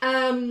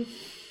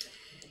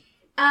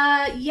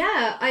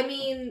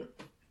mean,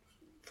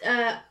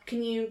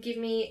 can you give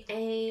me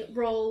a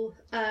roll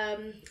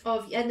and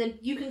then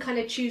you can kind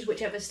of choose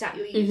whichever stat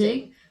you're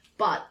using,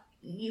 but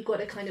you've got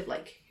to kind of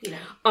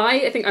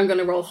I think I'm going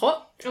to roll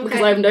hot because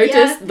Okay. I've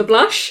noticed the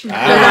blush. Good.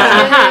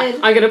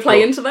 I'm going to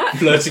play into that.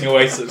 Flirting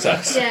away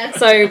success. Yeah.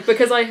 So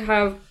because I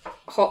have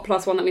hot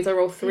 +1, that means I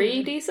roll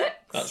 3d6.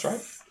 That's right.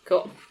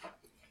 Cool.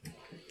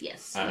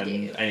 Yes, you And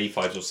do. any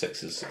 5s or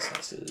 6s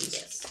successes.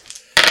 Yes.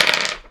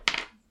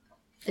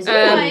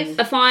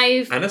 A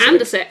 5 And a and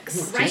a 6.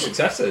 6. Two Right.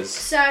 successes.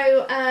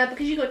 So,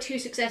 because you got 2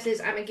 successes,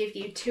 I'm going to give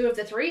you 2 of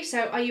the 3.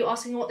 So, are you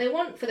asking what they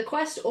want for the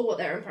quest or what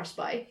they're impressed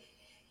by?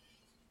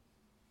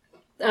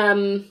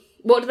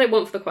 What do they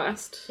want for the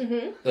quest?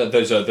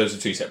 Those are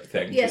 2 separate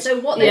things. Yeah,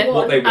 so what they want.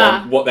 What they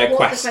want, what their what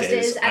quest, the quest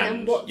is, and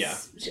then what's yeah.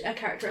 a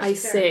characteristic I they're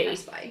see.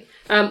 impressed by.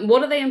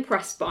 What are they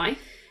impressed by?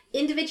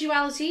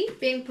 Individuality,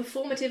 being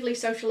performatively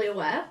socially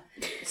aware,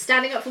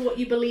 standing up for what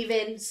you believe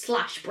in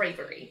 /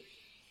 bravery.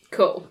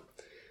 Cool.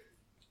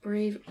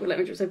 Let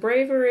me just say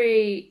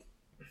bravery,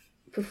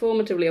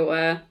 performatively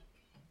aware.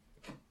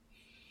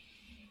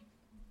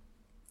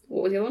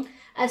 What was the other one?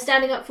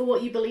 Standing up for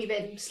what you believe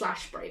in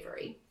 /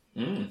 bravery.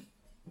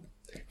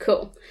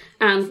 Cool.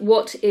 And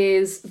what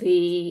is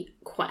the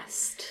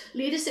quest?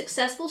 Lead a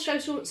successful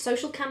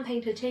social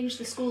campaign to change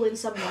the school in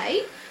some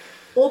way,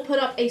 or put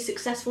up a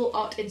successful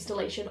art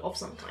installation of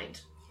some kind.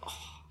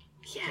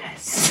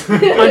 Yes.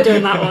 I'm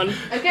doing that one.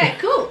 Okay,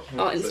 cool.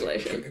 Art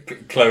installation.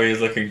 Chloe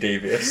is looking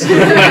devious.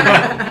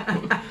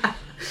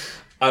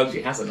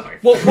 She has a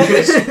knife.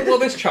 While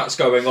this chat's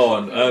going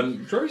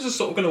on, Drews is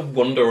sort of going to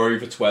wander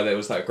over to where there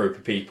was that group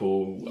of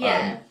people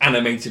Yeah.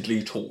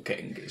 animatedly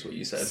talking, is what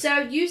you said.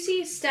 So you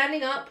see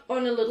standing up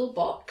on a little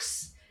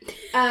box,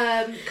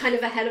 kind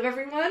of ahead of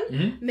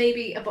everyone,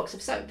 maybe a box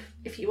of soap,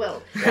 if you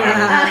will.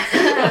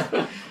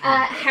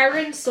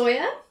 Heron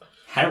Sawyer.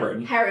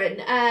 Heron? Heron.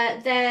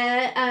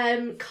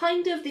 They're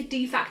kind of the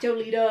de facto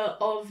leader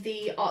of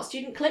the art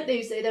student clique. They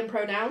use they them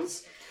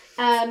pronouns.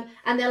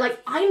 And they're like,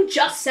 I'm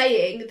just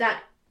saying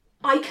that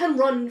I can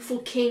run for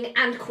king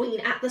and queen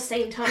at the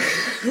same time.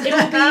 It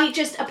will be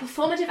just a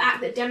performative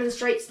act that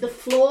demonstrates the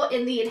flaw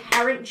in the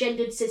inherent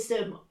gendered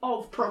system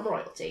of prom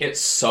royalty.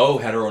 It's so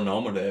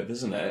heteronormative,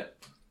 isn't it?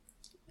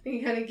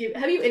 You kind of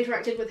have you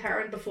interacted with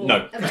Heron before?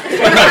 No.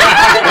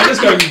 I'm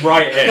just going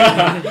right in.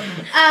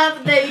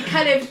 They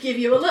kind of give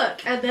you a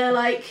look, and they're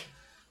like,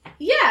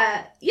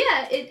 yeah,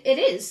 it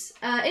is.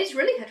 It's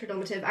really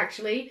heteronormative,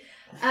 actually.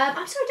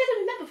 I'm sorry, I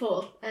didn't met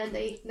before. And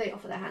they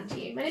offer their hand to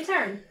you. My name's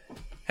Heron.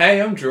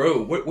 Hey, I'm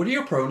Drew. What are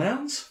your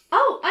pronouns?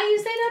 Oh, I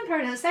use they, them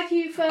pronouns. Thank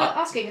you for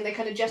asking. And they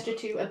kind of gesture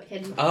to a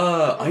pin.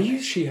 I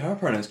use she, her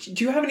pronouns.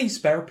 Do you have any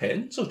spare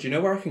pins? Or do you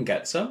know where I can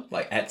get some?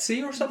 Like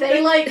Etsy or something?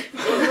 They, like,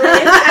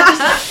 and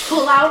just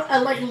pull out a,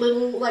 like,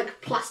 little,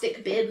 like,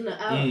 plastic bin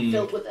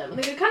filled with them.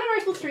 And they go, kind of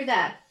rifle through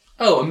there.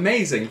 Oh,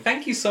 amazing.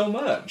 Thank you so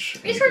much.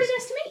 It's really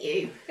nice to meet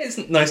you. It's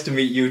nice to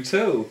meet you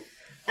too.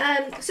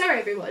 Sorry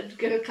everyone,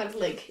 kind of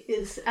like,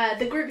 is,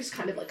 the group is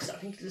kind of like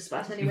starting to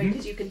disperse anyway,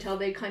 because you can tell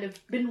they've kind of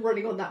been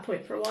running on that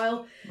point for a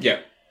while. Yeah.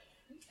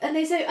 And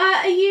they say,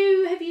 are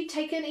you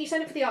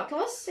signed up for the art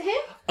class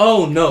here?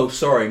 Oh no,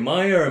 sorry.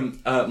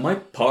 My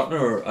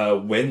partner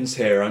wins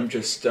here. I'm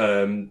just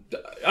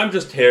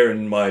here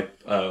in my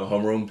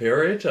homeroom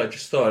period. I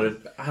just thought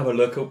I'd have a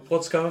look at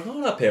what's going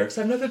on up here because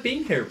I've never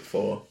been here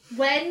before.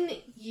 When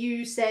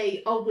you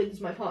say, oh,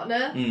 Wynn's my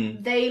partner,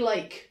 they,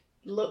 like,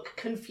 look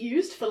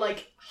confused for,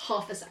 like,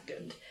 half a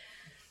second.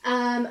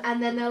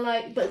 And then they're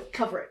like, but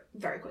cover it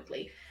very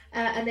quickly.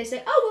 And they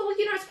say, oh, well,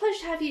 it's a pleasure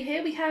to have you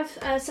here. We have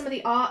some of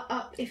the art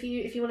up if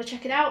you want to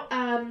check it out.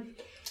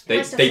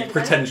 They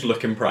pretend to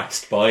look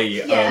impressed by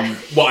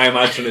what I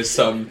imagine is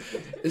some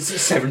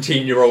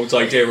 17-year-old's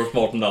idea of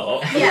modern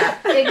art. Yeah,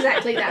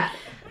 exactly that.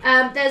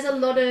 There's a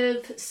lot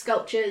of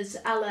sculptures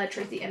a la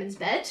Tracy Emin's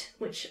bed,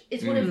 which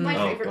is one of my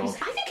favourite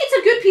pieces. I think it's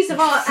a good piece of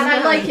art and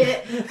I like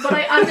it, but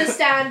I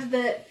understand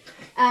that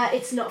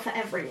it's not for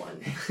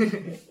everyone.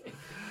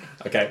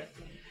 Okay.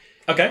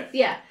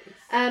 Yeah.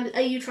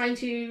 Are you trying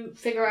to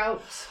figure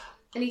out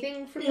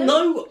anything from this?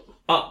 No.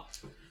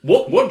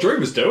 What Drew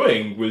was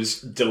doing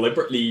was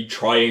deliberately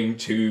trying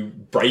to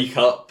break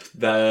up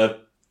their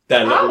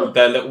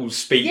little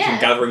speech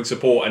and gathering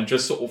support and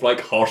just sort of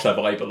like harsh their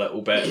vibe a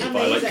little bit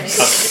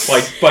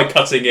by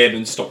cutting in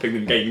and stopping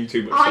them gaining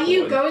too much. Are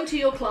you going to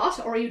your class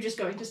or are you just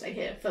going to stay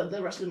here for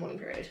the rest of the morning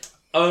period?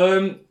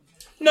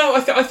 No,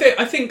 I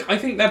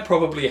think they're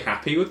probably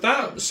happy with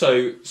that.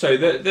 So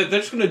they're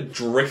just going to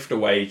drift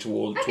away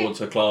towards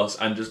her class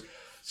and just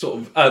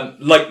sort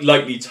of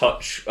lightly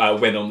touch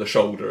Wynn on the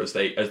shoulder as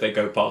they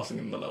go past and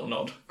give them a little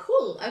nod.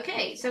 Cool.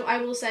 Okay, so I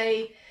will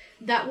say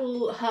that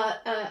will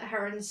hurt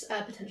Heron's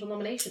potential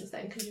nominations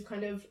then, because you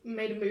kind of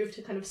made a move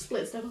to kind of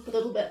split stuff up a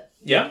little bit.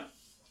 Yeah.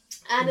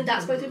 And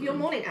that's both of your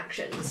morning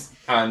actions.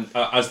 And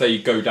as they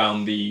go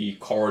down the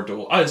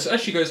corridor, as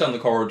she goes down the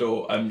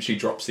corridor, she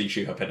drops the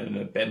shoe her pin in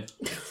a bin.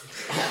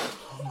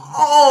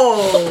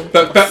 Oh!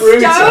 But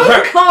round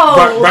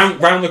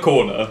the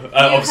corner,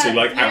 obviously,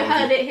 like out. You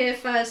heard it here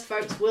first,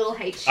 folks. Will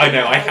hate you. I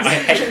know.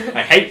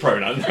 I hate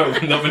pronouns. No,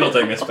 we're not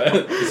doing this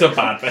bit. It's a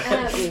bad bit.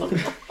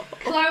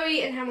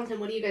 Chloe and Hamilton,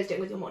 what are you guys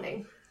doing with your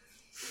morning?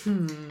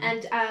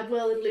 And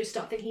Will and Lou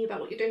start thinking about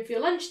what you're doing for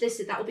your lunch.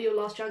 That will be your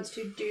last chance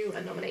to do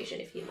a nomination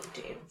if you want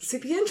to. See,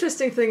 the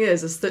interesting thing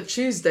is that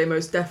Tuesday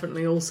most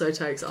definitely also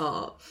takes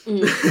art.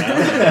 You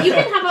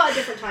can have art at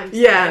different times.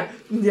 Yeah.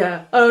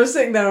 I was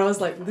sitting there, I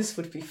was like, this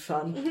would be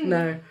fun.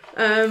 No.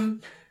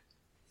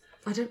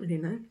 I don't really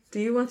know. Do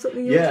you want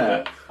something you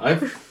want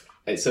to know?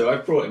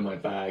 I've brought in my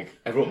bag.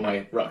 I brought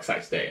my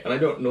rucksack today, and I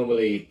don't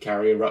normally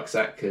carry a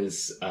rucksack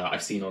because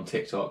I've seen on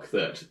TikTok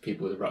that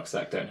people with a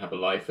rucksack don't have a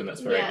life, and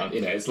that's very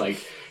it's like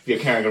if you're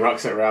carrying a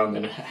rucksack around,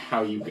 then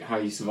how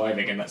you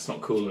surviving, and that's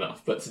not cool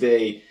enough. But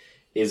today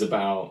is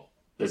about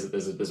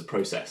there's a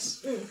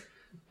process,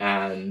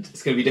 and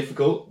it's going to be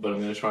difficult, but I'm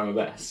going to try my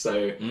best.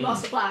 So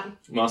Master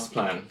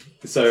plan.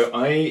 So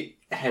I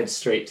head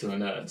straight to the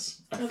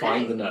nerds. I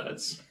find the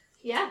nerds.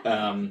 Yeah.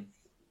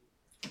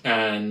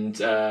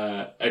 And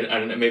I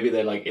don't know, maybe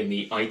they're like in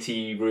the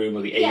IT room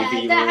or the AV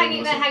room. They're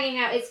hanging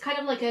out. It's kind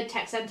of like a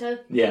tech center.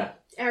 Yeah.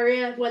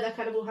 Area where they're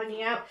kind of all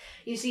hanging out.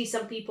 You see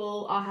some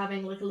people are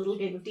having like a little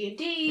game of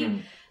D&D,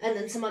 and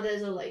then some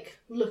others are like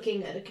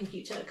looking at a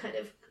computer, kind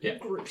of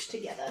grouped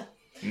together.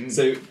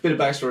 So, bit of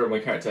backstory on my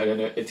character. I don't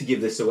know to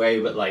give this away,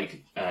 but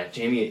like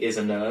Jamie is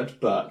a nerd,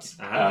 but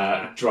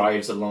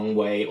drives a long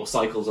way or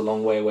cycles a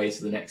long way away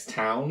to the next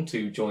town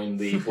to join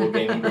the board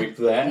gaming group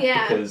there.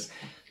 Because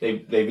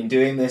they've been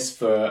doing this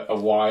for a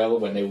while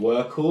when they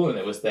were cool, and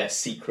it was their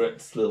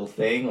secret little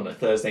thing on a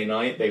Thursday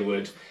night. They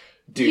would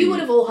do. You would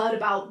have all heard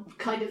about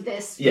kind of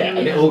this. Yeah,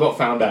 and it all got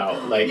found out.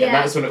 And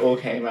that's when it all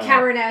came out.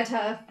 Karen aired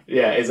her.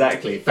 Yeah,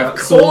 exactly. Of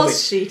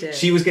course she did.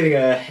 She was getting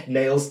her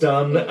nails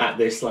done at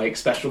this like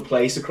special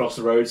place across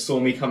the road.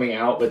 Saw me coming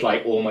out with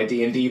like all my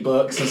D&D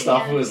books and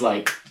stuff. And was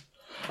like,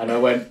 and I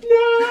went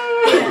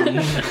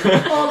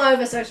no. All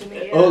over social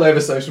media. All over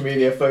social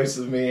media, photos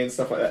of me and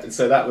stuff like that. And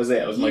so that was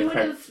it. It was you would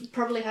have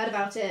probably heard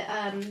about it,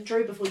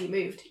 Drew, before you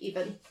moved,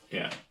 even.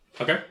 Yeah.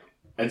 Okay.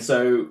 And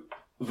so.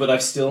 But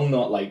I've still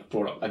not like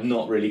brought up. I've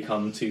not really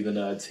come to the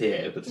nerds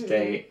here. But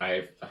today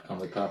I've come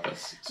with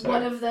purpose. So.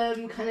 One of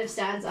them kind of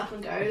stands up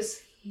and goes,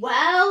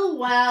 "Well."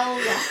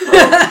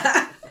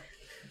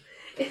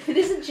 If it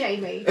isn't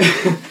Jamie.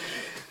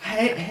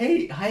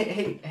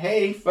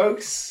 Hey,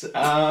 folks.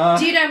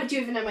 Do you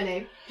even know my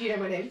name? Do you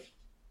know my name?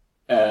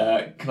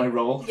 Can I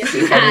roll? Yes,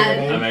 you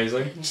can.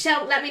 Amazing.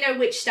 Let me know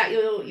which stat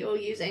you're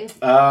using.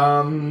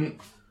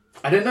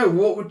 I don't know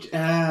what would.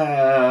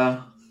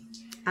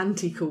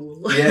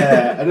 Anti-cool.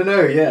 Yeah, I don't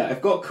know. Yeah,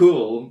 I've got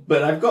cool,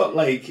 but I've got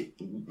like.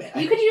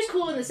 You could use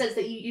cool in the sense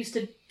that you used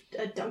to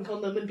dunk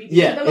on them and be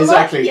yeah, them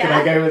exactly. Yeah. Can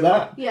I go with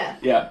that? Yeah.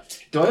 Yeah.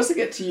 Do I also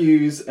get to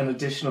use an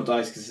additional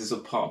dice because this is a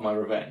part of my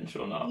revenge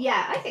or not?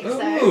 Yeah, I think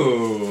so.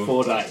 Ooh.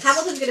 4 dice.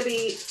 Hamilton's going to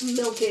be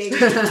milking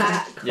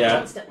that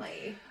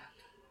constantly.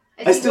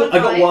 I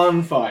got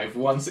 1 5,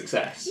 1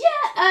 success.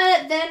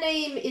 Yeah, their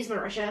name is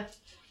Marisha.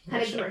 Her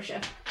name's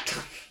Marisha.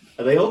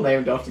 Are they all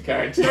named after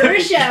characters?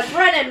 Marisha,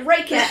 Brennan,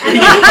 Raker, and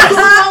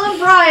Olive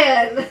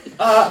Brian.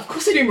 Of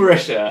course I do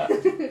Marisha.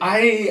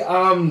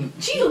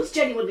 She looks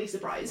genuinely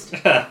surprised.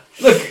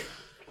 Look,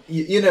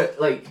 you know,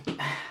 like,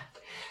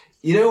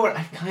 you know what?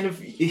 I've kind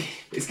of.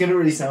 It's gonna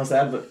really sound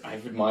sad, but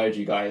I've admired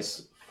you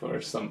guys for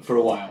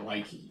a while.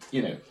 Like,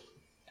 you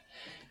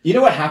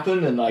know what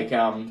happened, and like,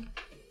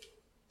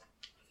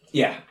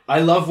 yeah, I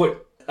love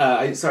what.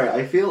 I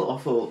feel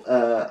awful.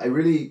 I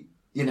really,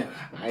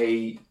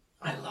 I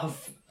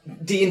love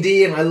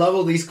D&D and I love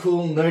all these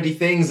cool nerdy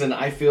things, and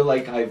I feel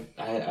like I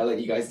let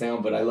you guys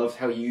down, but I loved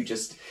how you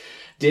just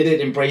did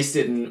it, embraced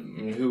it,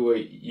 and you were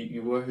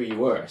who you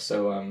were.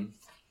 So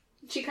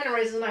she kind of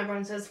raises an eyebrow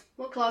and says,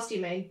 "What class do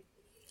you mean?"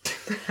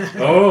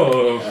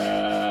 Oh.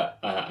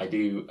 I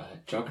do.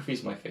 Geography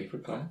is my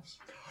favorite class.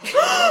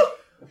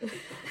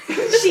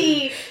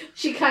 She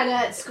kind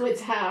of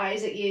squints her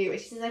eyes at you,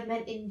 and she says, "I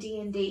meant in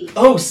D&D."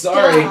 Oh,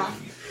 sorry.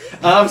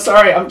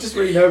 Sorry. I'm just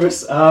really nervous.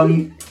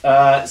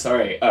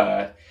 Sorry.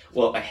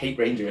 Well, I hate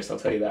rangers, I'll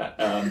tell you that.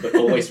 But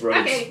always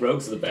rogues. Okay.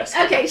 Rogues are the best.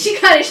 Okay, she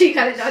kind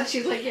of nods.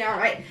 She's like, "Yeah, all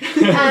right."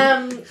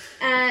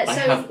 I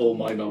have all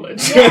my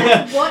knowledge.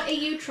 Yeah, what are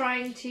you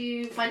trying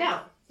to find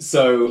out?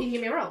 So You can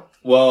give me a roll.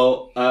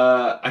 Well,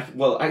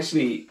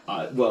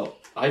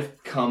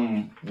 I've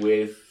come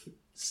with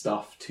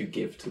stuff to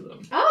give to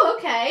them. Oh,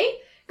 okay.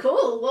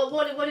 Cool. Well,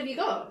 what have you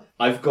got?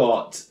 I've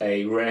got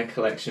a rare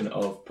collection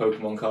of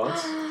Pokemon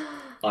cards.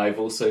 I've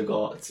also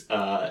got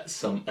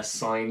some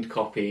assigned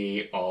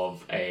copy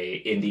of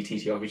a indie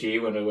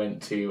TTRPG when I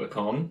went to a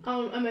con.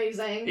 Oh,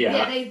 amazing.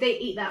 Yeah. They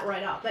eat that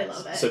right up. They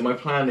love it. So my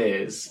plan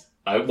is,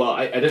 I don't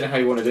know how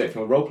you want to do it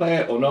from a role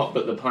player or not,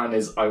 but the plan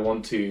is I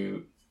want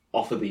to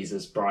offer these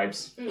as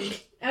bribes.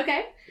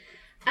 Okay.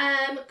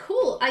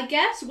 Cool. I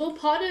guess,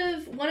 part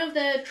of one of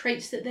the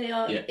traits that they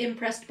are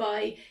impressed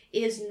by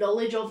is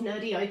knowledge of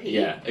nerdy IP.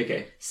 Yeah,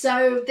 okay.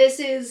 So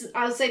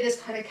I'll say this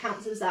kind of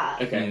counts as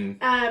that. Okay.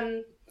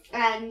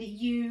 And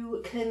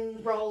you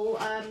can roll,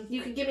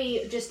 you can give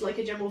me just like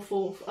a general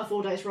 4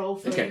 dice roll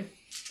for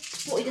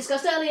what we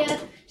discussed earlier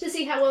to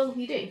see how well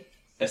you do.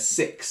 A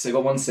 6. I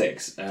got 1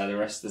 6. The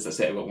rest, as I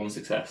say, I got 1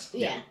 success.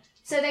 Yeah.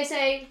 So they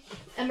say,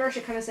 and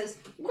Marisha kind of says,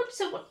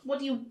 what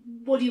do you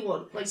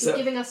want? Like, you're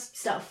giving us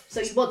stuff, so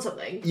you want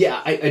something.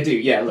 Yeah, I do.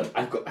 Yeah, look,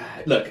 I've got...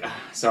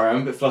 sorry,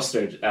 I'm a bit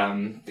flustered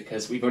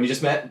because we've only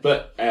just met,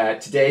 but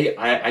today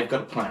I've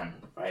got a plan,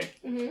 right?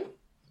 Mm-hmm.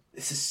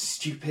 This is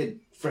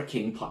stupid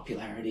freaking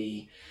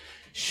popularity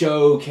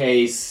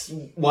showcase,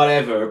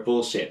 whatever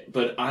bullshit.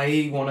 But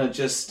I want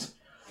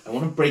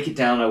to break it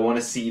down. I want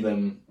to see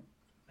them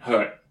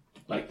hurt,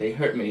 like they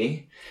hurt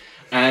me.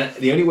 And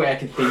the only way I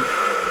can think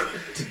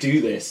to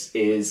do this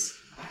is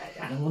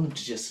I don't want them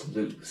to just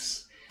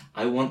lose.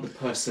 I want the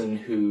person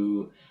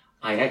who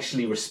I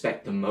actually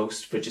respect the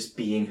most for just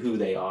being who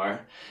they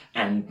are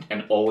and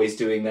always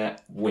doing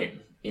that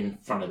win in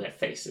front of their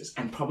faces.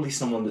 And probably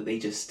someone that they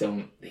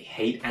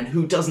hate and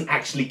who doesn't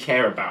actually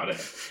care about it.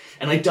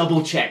 And I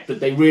double check that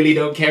they really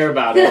don't care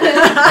about it.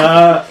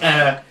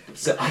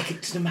 So I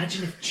could just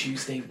imagine if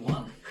Tuesday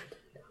won.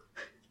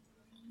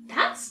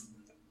 That's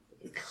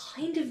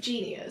kind of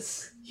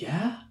genius.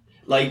 Yeah?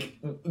 Like,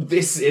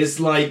 this is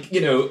like,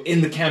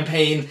 in the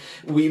campaign,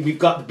 we've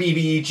got the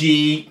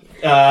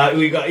BBEG,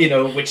 we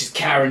got, which is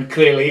Karen,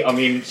 clearly. I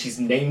mean, she's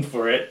named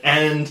for it.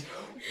 And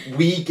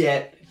we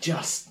get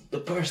just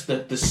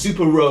the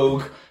super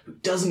rogue who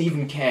doesn't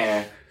even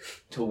care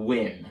to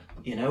win.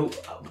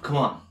 Come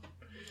on.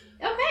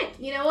 Okay,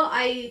 you know what?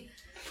 I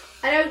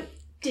don't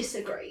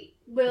disagree.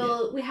 We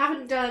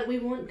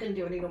weren't going to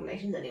do any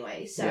nominations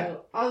anyway,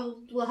 so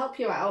we'll help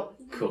you out.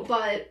 Cool.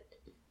 But,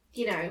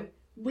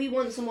 we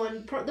want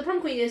someone. The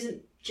prom queen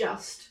isn't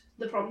just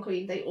the prom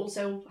queen. They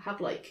also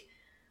have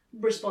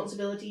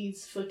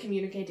responsibilities for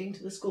communicating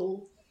to the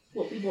school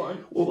what we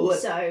want. Well,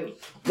 let's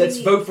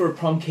vote vote for a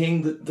prom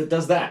king that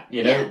does that.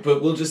 Yeah.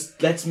 But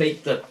let's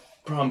make the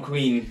prom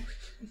queen.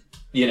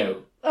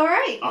 All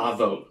right. Our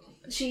vote.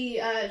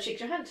 She shakes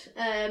your hand,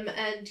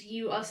 and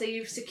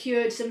you've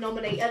secured some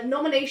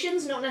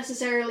nominations, not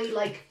necessarily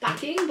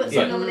backing, but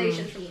some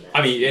nominations from them.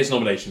 I mean, it's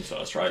nominations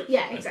first, right?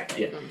 Yeah,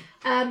 exactly.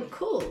 Yeah.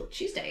 Cool.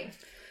 Tuesday.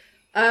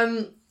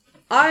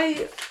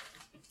 I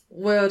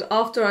would,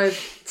 after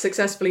I've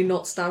successfully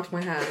not stabbed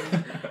my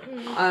hand,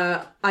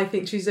 I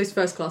think Tuesday's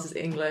first class is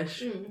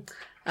English,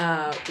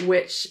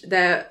 which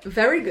they're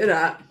very good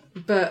at,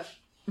 but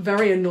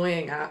very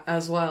annoying at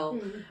as well,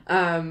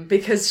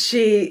 because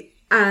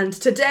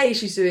today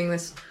she's doing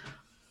this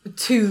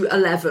to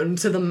 11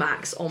 to the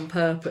max on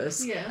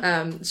purpose.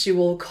 Yeah. She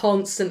will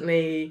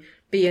constantly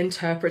be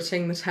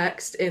interpreting the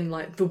text in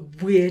the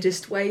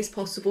weirdest ways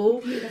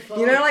possible. Beautiful.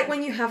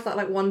 When you have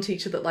that one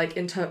teacher that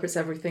interprets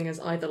everything as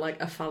either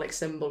a phallic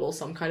symbol or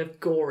some kind of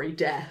gory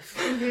death.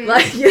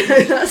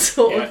 That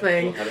sort of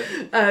thing.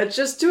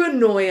 Just to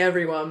annoy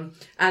everyone.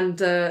 And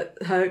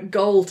her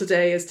goal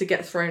today is to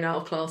get thrown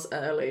out of class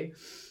early.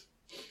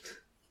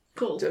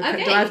 Cool. Do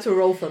Okay. I have to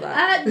roll for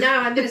that? No,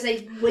 I'm going to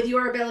say, with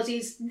your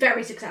abilities,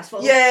 very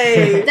successful.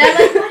 Yay! They're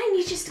like, why don't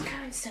you just go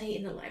and study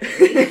in the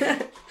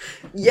library?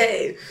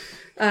 Yay!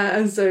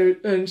 And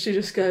she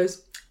just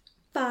goes,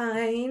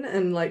 fine,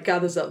 and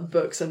gathers up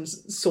books and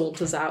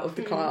saunters out of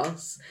the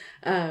class.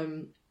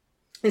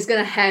 Is going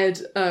to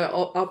head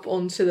up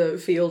onto the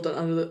field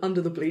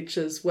under the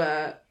bleachers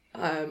where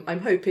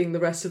I'm hoping the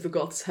rest of the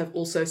Goths have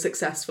also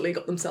successfully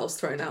got themselves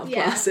thrown out of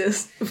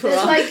classes for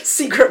our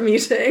secret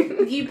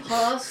meeting. You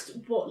passed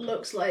what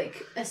looks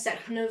like a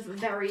section of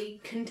very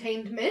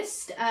contained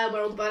mist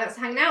where all the burnouts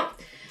are hanging out,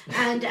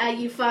 and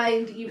you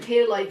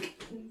hear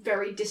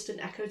very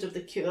distant echoes of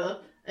the Cure,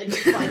 and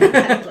you find them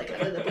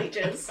under the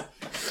bleachers.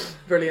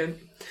 Brilliant.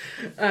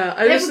 They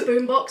have a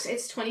boombox.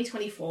 It's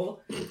 2024.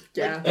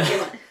 Yeah.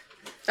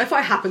 If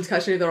I happen to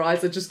catch any of their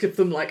eyes, I'd just give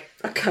them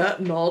a curt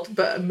nod,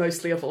 but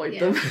mostly avoid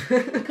them.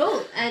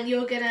 Cool. And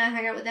you're gonna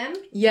hang out with them?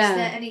 Yeah. Is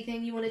there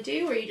anything you want to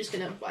do, or are you just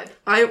gonna vibe?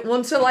 I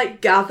want to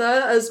gather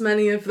as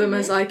many of them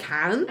as I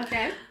can.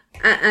 Okay.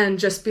 And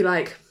just be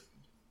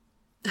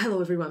hello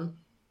everyone.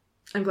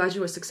 I'm glad you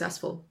were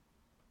successful.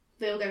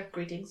 They all go,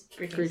 greetings.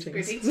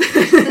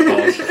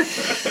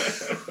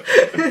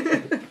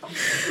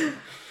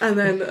 And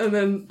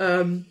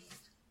then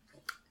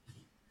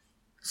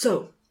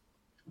so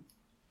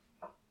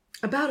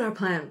about our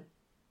plan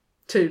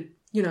to,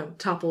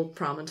 topple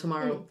prom and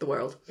tomorrow the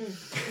world.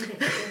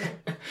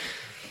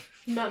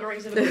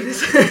 Murmurings of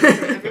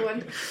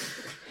everyone.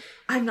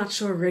 I'm not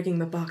sure rigging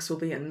the box will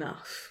be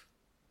enough.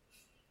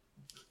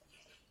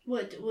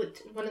 Would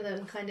one of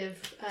them kind of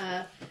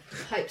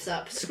pipes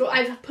up?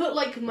 I've put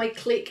my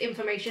click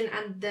information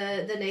and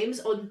the names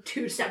on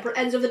two separate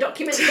ends of the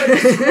document, so I'm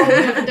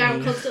scrolling up and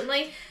down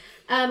constantly.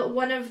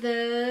 One of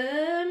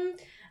them,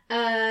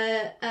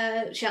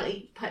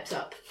 Shelley pipes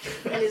up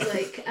and is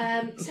like,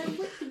 "So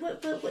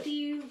what do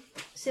you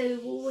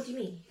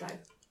mean, Brian?"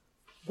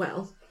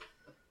 Well,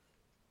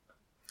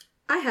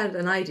 I had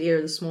an idea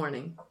this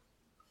morning.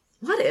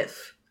 What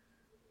if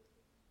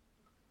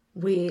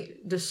we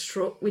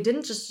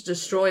didn't just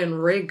destroy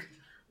and rig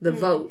the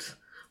vote,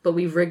 but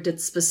we rigged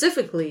it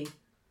specifically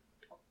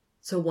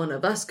so one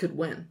of us could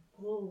win?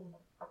 Ooh.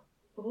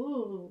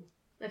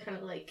 I kind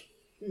of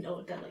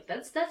no,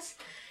 that's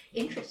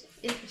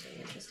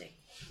interesting.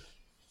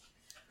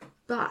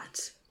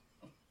 But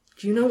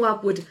do you know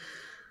what would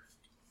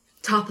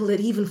topple it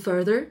even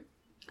further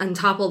and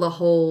topple the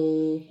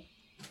whole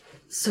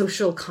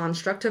social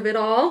construct of it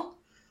all?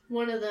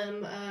 One of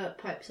them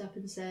pipes up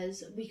and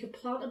says, "We could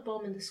plant a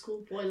bomb in the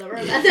school boiler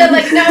room." And they're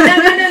like, no.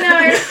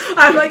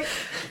 I'm like,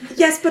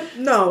 yes, but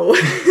no.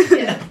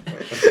 Yeah.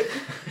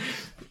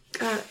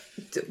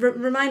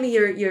 Remind me,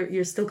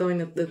 you're still going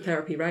to the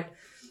therapy, right?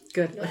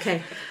 Good.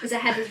 Okay. There's a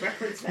Heather's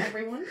reference for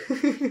everyone.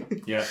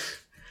 Yeah.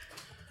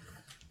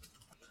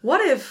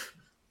 What if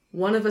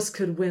one of us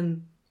could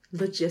win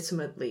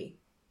legitimately?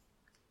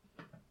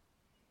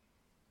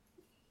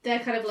 They're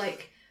kind of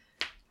like,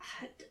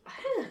 I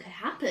don't know that could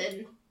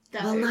happen. Though.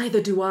 Well,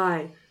 neither do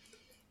I.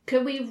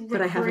 Could we recruit...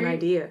 But I have an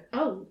idea.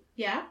 Oh,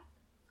 yeah?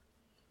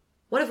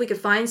 What if we could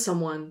find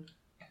someone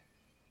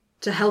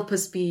to help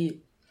us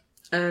be...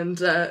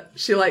 And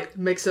she,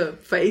 makes a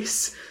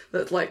face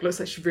that, looks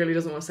like she really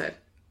doesn't want to say it.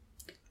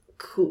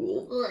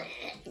 Cool.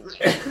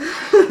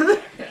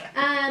 They're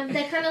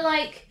kind of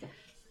like...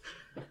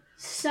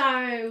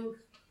 So...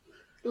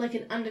 Like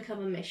an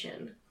undercover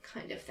mission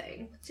kind of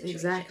thing. Situation.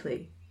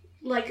 Exactly.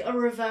 Like a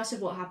reverse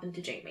of what happened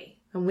to Jamie.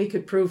 And we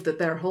could prove that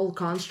their whole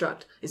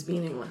construct is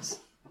meaningless.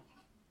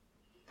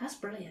 That's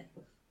brilliant.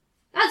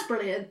 That's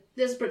brilliant.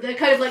 They're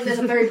kind of like, there's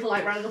a very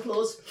polite round of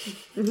applause.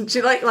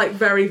 She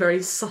very,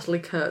 very subtly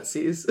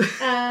curtsies.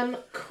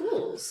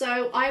 Cool.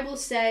 So I will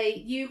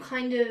say you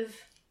kind of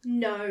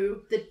know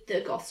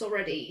the Goths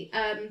already.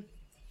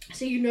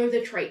 So you know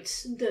the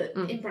traits that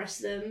impress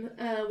them,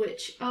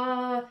 which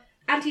are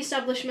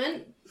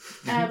anti-establishment,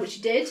 which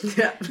you did.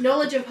 Yeah.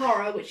 Knowledge of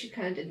horror, which you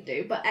kind of didn't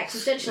do, but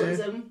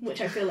existentialism,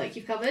 which I feel like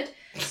you've covered.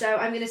 So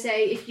I'm going to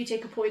say if you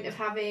take a point of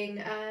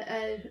having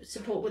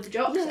support with the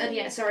jocks, and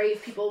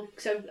if people,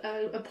 so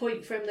a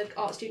point from the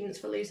art students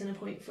for Luz and a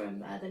point from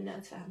the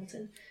nerds for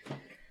Hamilton.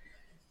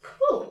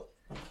 Cool.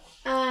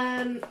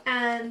 And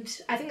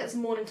I think that's the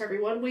morning for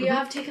everyone. We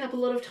have taken up a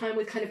lot of time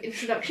with kind of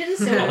introductions,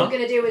 so what we're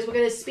going to do is we're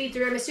going to speed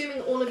through. I'm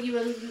assuming all of you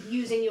are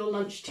using your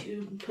lunch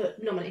to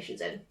put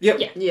nominations in.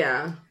 Yep.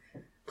 Yeah.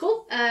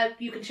 Cool.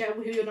 You can share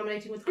who you're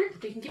nominating with the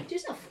group, or you can give it to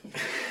yourself.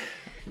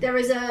 There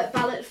is a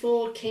ballot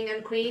for King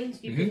and Queen.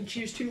 You can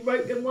choose to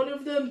vote in one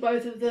of them,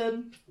 both of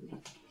them,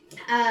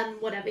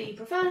 whatever you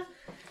prefer.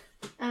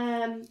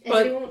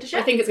 Anyone want to share?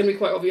 I think it's going to be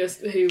quite obvious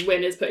who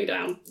Win is putting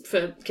down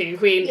for King and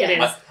Queen. Yeah. It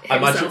is I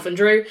himself imagine and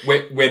Drew.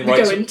 Win We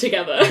writes, go in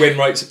together. Win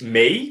writes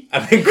me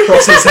and then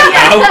crosses it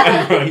out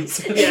and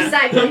writes. Yeah.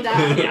 Exactly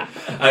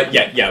that.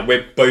 Yeah.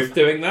 We're both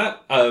doing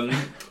that.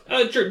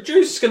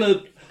 Drew's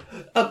gonna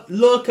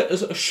lurk at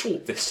a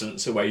short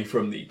distance away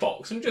from the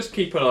box and just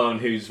keep an eye on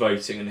who's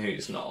voting and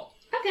who's not.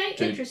 Okay,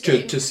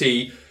 interesting. To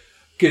see,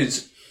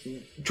 because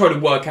try to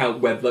work out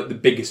where the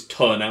biggest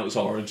turnouts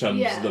are in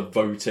terms of the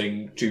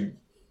voting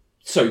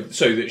so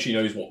that she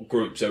knows what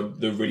groups are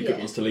the really good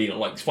ones to lean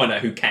on, to find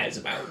out who cares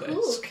about Cool.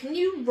 this. Can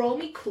you roll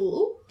me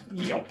cool?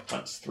 Yup,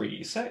 that's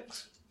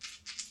 3d6.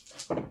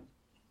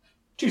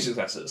 2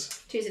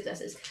 successes. 2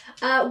 successes.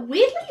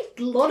 Weirdly,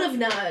 a lot of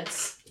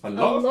nerds. A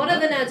lot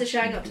of the nerds are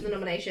showing up to the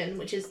nomination,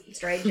 which is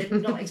strange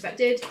and not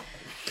expected.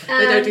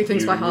 They don't do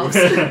things by halves.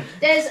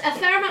 There's a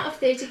fair amount of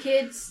theatre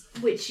kids,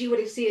 which you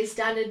would see as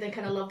standard. They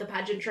kind of love the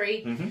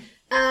pageantry.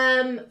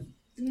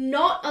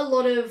 Not a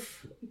lot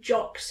of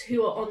jocks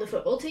who are on the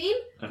football team.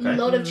 Okay. A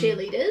lot of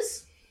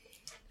cheerleaders.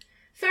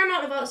 Fair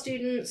amount of art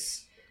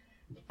students.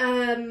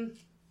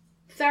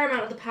 Fair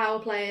amount of the power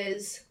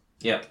players.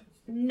 Yep.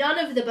 None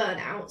of the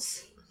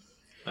burnouts.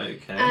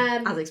 Okay.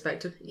 As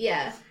expected.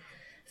 Yeah.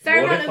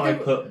 Fair What amount if of I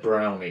the... put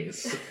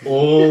brownies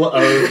all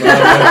over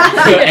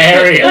the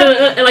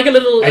area? Like a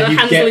little And you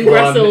Hansel get and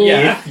one Gretel.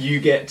 if you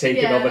get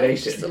taken Yeah.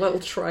 nomination. Just a little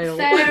trail.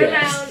 Fair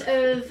Yes.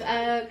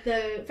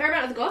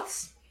 amount of the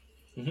Goths,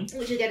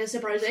 which again is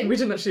surprising. We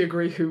didn't actually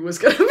agree who was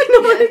going to be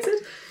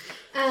nominated.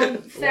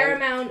 Fair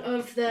amount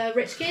of the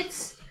rich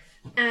kids,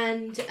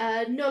 and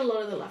not a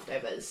lot of the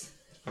leftovers.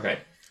 Okay.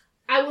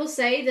 I will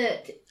say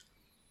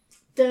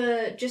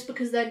that just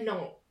because they're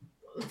not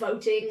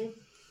voting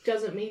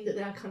doesn't mean that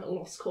they're kind of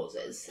lost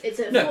causes. It's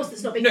a force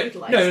that's not being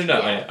utilised. No.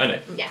 Yeah. I know.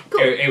 Yeah,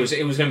 cool. It was an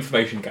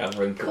information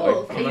gathering.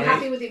 Cool. Are you I-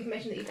 happy with the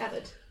information that you've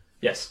gathered?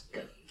 Yes.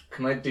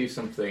 Can I do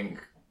something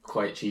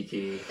quite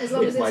cheeky As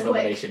long as with my it's quick.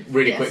 nomination?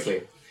 Really Yes.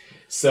 quickly.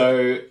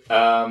 So,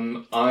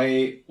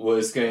 I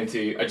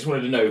just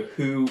wanted to know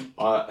who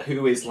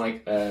is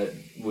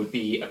would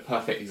be a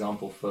perfect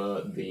example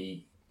for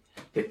the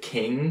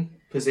king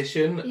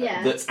position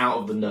that's out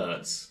of the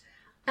nerds.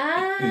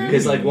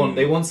 Because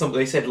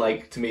they said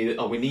to me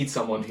that we need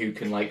someone who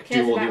can Cares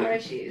do all about the our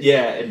issues.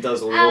 and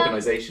does all the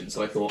organisation.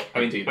 So I thought I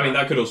mean,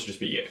 that could also just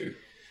be you.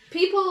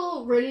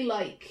 People really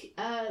like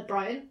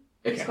Brian.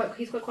 Okay.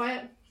 He's quite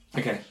quiet.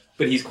 Okay,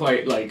 but he's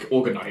quite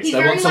organised. He's I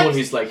very, want someone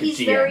who's a he's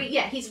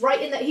GM. he's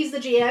right in that. He's the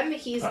GM.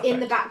 He's in Perfect.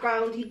 the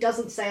background. He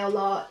doesn't say a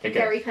lot. Okay.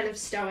 Very kind of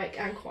stoic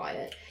and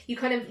quiet.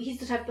 He's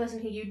the type of person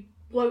who you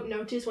won't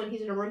notice when he's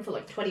in a room for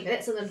 20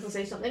 minutes, and then he'll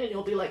say something, and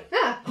you'll be like,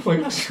 Oh my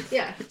gosh.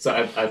 yeah,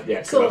 So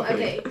cool, so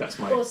okay, that's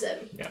my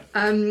awesome.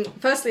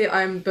 Firstly,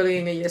 I'm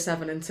bullying a year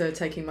 7 into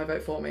taking my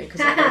vote for me because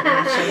I got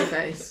my shame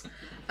face.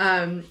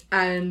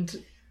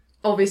 And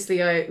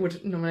obviously I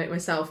would nominate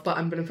myself, but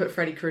I'm going to put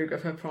Freddy Krueger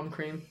for prom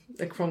king.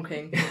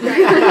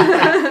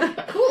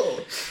 Cool.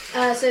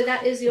 So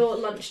that is your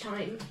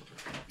lunchtime.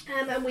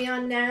 And we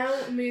are now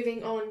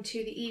moving on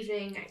to the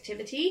evening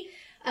activity.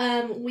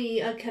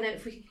 We are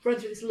if we can run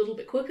through this a little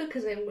bit quicker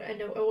because I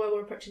know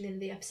we're approaching the end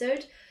of the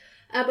episode.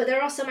 But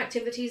there are some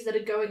activities that are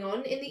going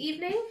on in the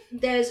evening.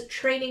 There's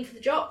training for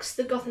the jocks.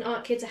 The goth and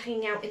art kids are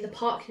hanging out in the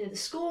park near the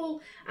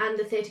school, and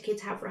the theatre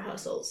kids have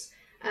rehearsals.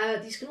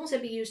 These can also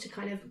be used to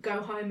kind of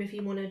go home if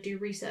you want to do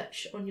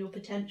research on your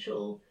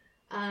potential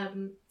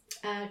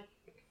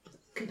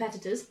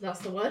competitors, that's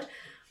the word,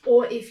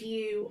 or if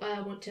you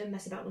want to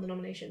mess about with the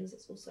nominations,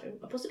 it's also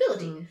a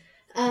possibility.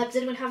 Does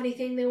anyone have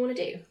anything they want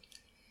to do?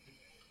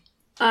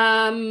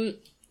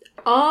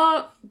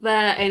 Are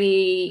there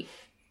any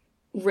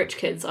rich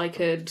kids I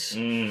could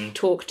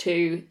talk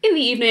to in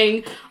the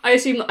evening? I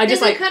assume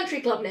There's a country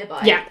club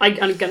nearby. Yeah, I'm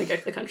going to go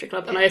to the country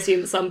club, and I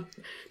assume some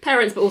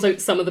parents, but also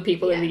some of the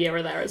people in the year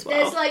are there as well.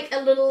 There's like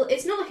a little,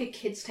 it's not like a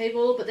kids'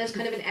 table, but there's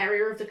kind of an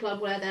area of the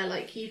club where they're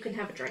like, you can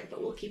have a drink,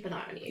 but we'll keep an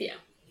eye on you. Yeah.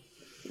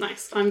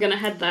 Nice. I'm going to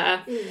head there.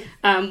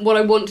 What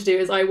I want to do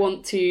is I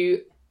want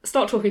to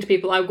start talking to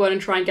people. I'm going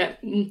to try and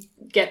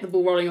get the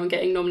ball rolling on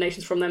getting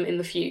nominations from them in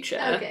the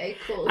future. Okay,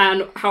 cool.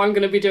 And how I'm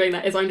going to be doing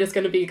that is I'm just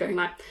going to be going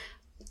like,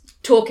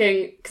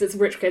 talking, because it's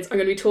rich kids, I'm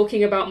going to be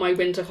talking about my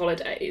winter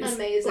holidays.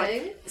 Amazing.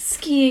 Like,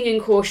 skiing in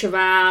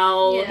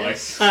Courchevel. Yeah.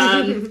 Nice.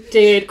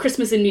 Did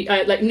Christmas in New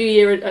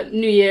Year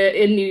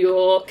in New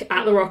York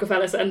at the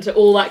Rockefeller Center,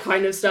 all that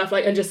kind of stuff.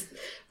 Like, and just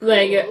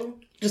laying it,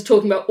 just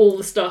talking about all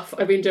the stuff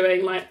I've been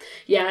doing. Like,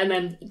 yeah, and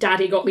then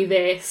Daddy got me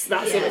this,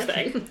 that sort of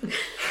thing.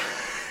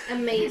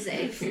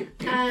 Amazing.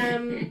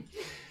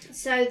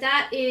 So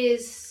that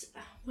is,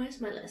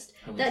 where's my list?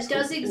 That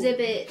does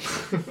exhibit.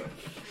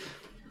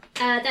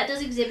 That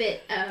does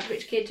exhibit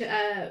rich kid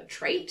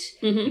trait,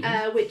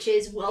 which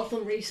is wealth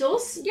and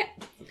resource. Yeah.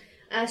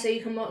 So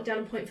you can mark down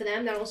a point for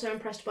them. They're also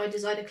impressed by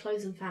designer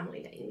clothes and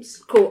family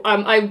names. Cool.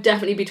 I would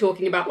definitely be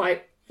talking about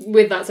like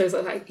with that. So it's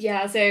like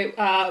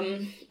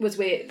was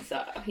with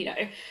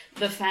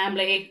the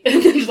family,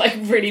 just like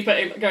really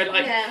going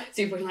like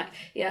super like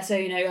So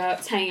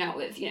was hanging out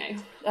with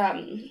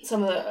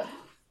some of the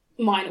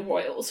minor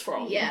royals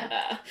from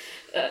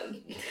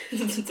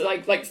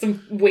like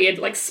some weird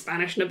like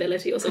Spanish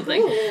nobility or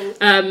something.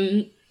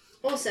 Cool.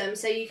 Awesome.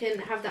 So you can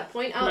have that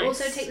point. I'll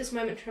Nice. also take this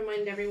moment to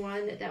remind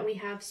everyone that we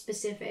have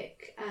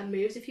specific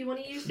moves if you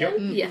want to use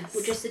them. Yes.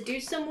 Which is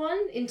seduce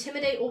someone,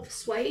 intimidate or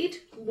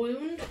persuade,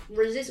 wound,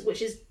 resist,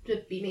 which is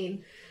to be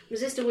mean,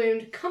 resist a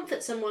wound,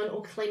 comfort someone,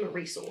 or claim a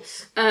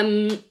resource.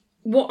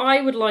 What I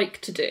would like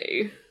to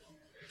do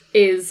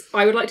is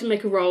I would like to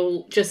make a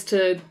roll just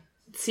to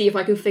see if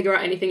I can figure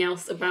out anything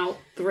else about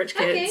the rich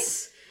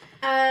kids.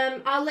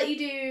 I'll let you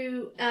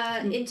do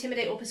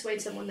intimidate or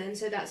persuade someone then,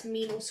 so that's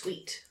mean or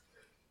sweet.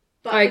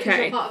 But because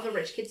you're part of a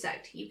rich kid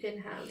sect, you can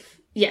have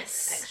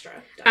extra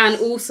dice. And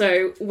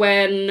also,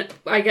 when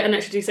I get an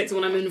extra d6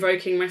 when I'm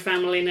invoking my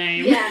family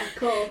name. Yeah,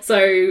 cool.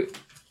 So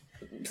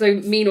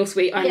mean or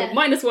sweet, I'm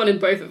 -1 in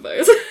both of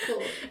those.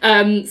 Cool.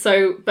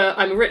 But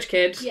I'm a rich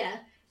kid. Yeah,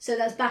 so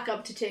that's back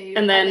up to 2.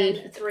 And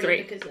then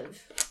 3 because of...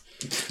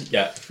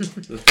 Yeah.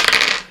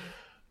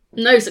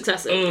 No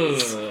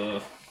successes.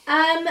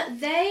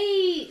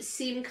 They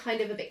seem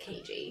kind of a bit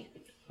cagey.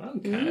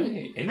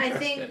 Okay. Interesting. I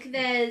think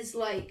there's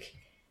like...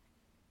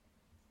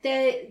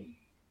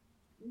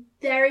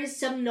 There is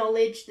some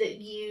knowledge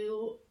that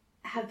you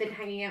have been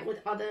hanging out with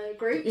other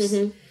groups,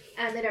 and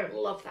they don't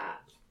love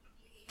that.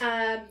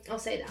 I'll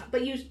say that.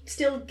 But you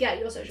still get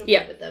your social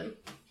point with them.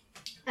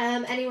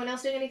 Anyone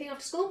else doing anything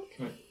after school?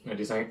 Can I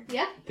do something?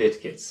 Yeah? Theatre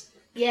kids.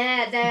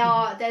 Yeah, they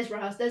are. There's a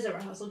rehearsal going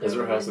on. There's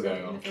a rehearsal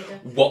going on.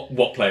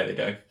 What play are they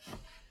doing?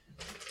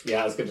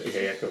 Yeah, that's good.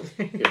 Okay, yeah, cool.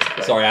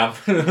 Good. Sorry, Am.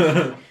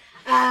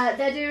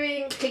 They're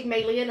doing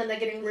Pygmalion and they're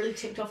getting really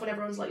ticked off when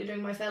everyone's like, you're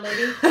doing My Fair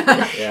Lady.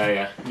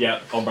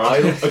 Yeah, on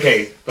brand.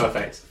 Okay,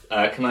 perfect.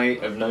 Can I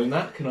have known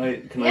that? Can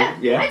I?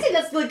 Yeah. I think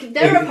that's like,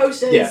 there are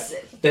posters. Yeah.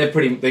 They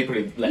pretty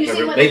let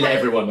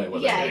everyone know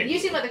what they're doing. You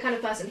seem like the kind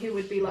of person who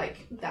would be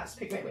like, that's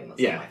Pygmalion,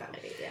 that's not My Fair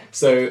Lady. Yeah.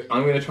 So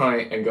I'm going to try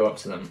and go up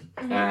to them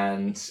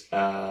and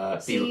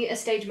see a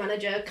stage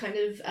manager kind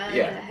of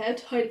their head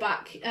tied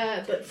back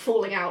but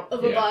falling out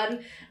of a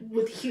bun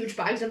with huge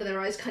bags under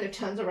their eyes, kind of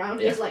turns around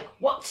and is like,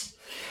 what?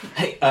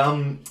 Hey, I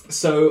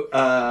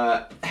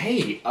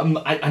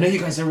know you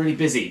guys are really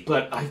busy,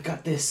 but I've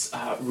got this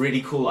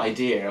really cool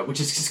idea, which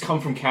has just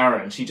come from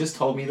Karen. She just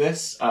told me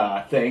this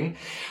thing.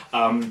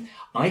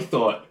 I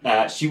thought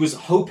she was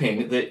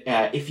hoping that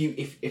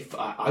if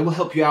I will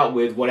help you out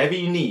with whatever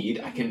you need,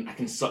 I can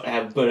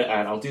but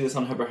and I'll do this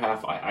on her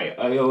behalf. I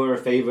owe her a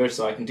favor,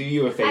 so I can do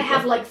you a favor. I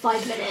have like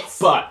 5 minutes.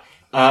 But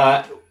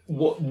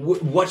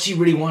what she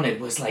really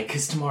wanted was like,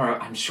 because tomorrow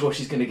I'm sure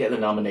she's going to get the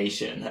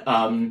nomination.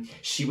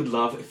 She would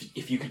love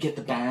if you could get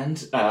the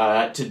band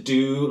to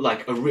do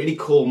like a really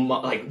cool,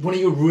 like one of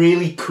your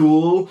really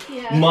cool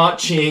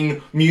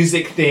marching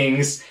music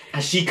things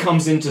as she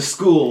comes into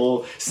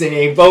school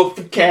saying "Vote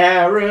for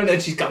Karen,"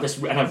 and she's got this.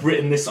 And I've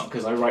written this song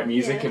because I write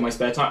music in my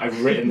spare time.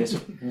 I've written this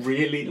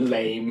really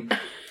lame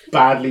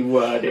badly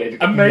worded,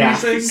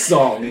 Amazing. naff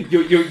song.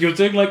 You're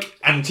doing like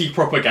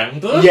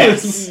anti-propaganda.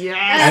 Yes.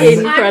 Yes.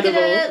 Incredible. I'm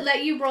gonna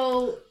let you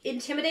roll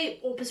intimidate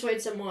or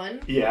persuade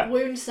someone, Yeah.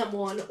 wound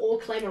someone, or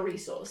claim a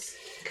resource.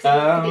 'Cause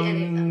it could be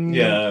any of them.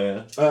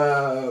 Yeah.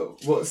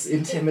 What's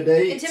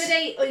intimidate?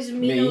 Intimidate is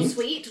mean or Mean.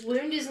 sweet,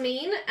 wound is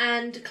mean,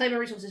 and claim a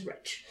resource is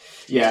rich.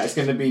 Yeah, it's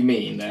going to be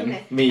mean then.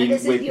 Okay. Mean And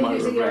this is- with you're my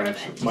using your revenge.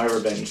 revenge. My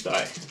revenge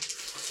die.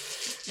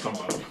 Come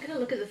on. I'm gonna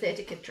look at the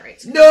theatre kid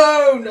traits.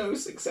 No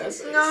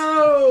successes.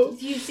 No!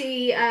 You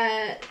see,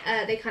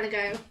 they kind of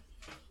go,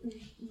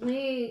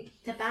 the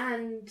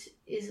band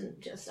isn't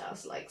just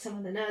us, like some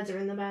of the nerds are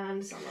in the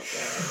band, some of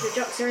the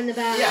jocks are in the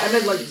band. Yeah, and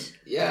then like,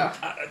 yeah.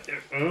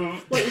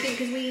 What do you think?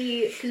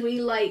 Because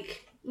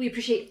we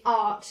appreciate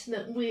art,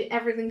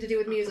 everything to do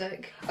with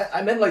music.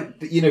 I meant like,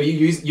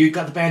 you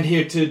got the band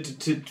here to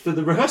for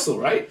the rehearsal,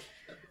 right?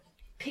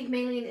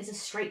 Pygmalion is a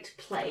straight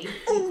play,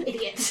 you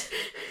idiot.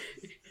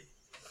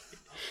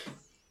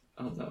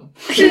 Oh no.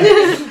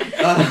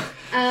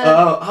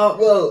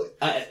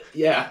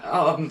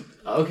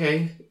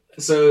 Okay.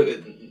 So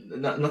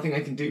nothing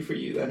I can do for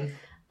you then.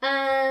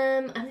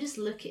 I'm just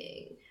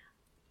looking.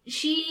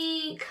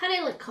 She kind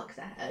of like cocks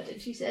her head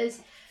and she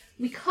says,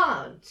 "We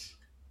can't,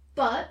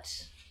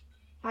 but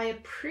I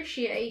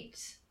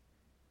appreciate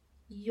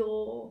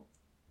your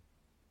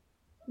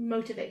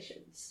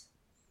motivations."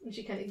 And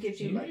she kind of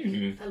gives you like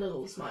a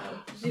little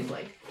smile.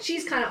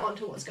 She's kind of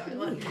onto what's going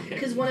on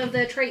because one of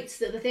the traits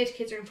that the theatre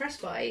kids are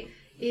impressed by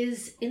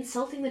is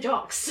insulting the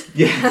jocks.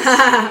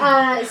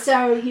 Yes.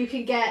 So you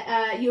can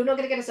get you're not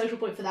going to get a social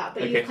point for that,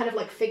 but Okay. you've kind of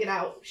like figured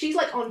out she's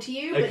like onto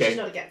you, but Okay. she's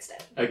not against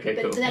it. Okay,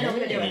 But cool. they're not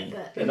going to do it.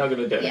 But They're not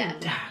gonna do it.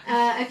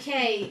 yeah.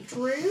 Okay,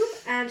 Drew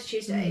and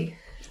Tuesday.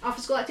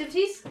 After school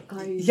activities.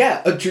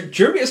 Yeah,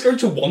 Jeremy is going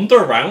to wander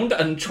around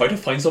and try to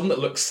find something that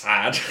looks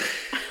sad.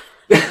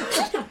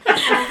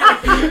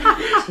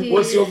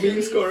 What's your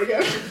mean score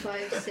again?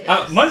 5, 6.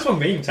 Mine's my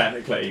meme,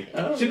 technically.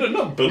 Oh. She's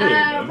not bullying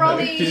them. roll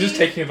me- She's just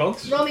taking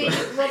advantage Roll of me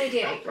them.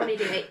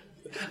 D8.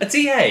 A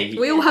DA?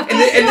 We all have In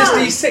this jar.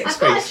 D6 I've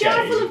got a based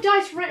jar full game. of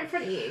dice right in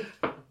front of you.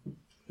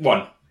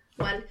 1.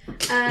 1.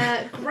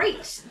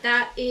 Great.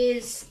 That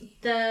is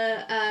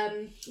the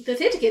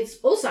theatre kids.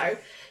 Also,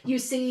 you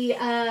see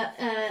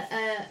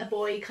a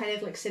boy kind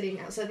of like sitting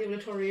outside the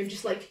auditorium,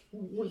 just like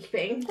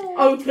weeping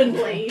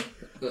openly.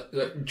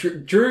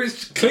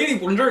 Drew's clearly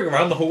wandering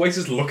around the hallways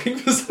just looking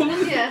for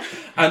someone. Yeah.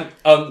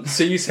 And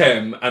sees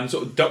him and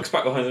sort of ducks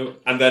back behind him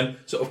and then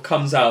sort of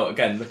comes out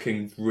again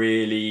looking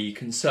really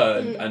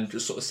concerned and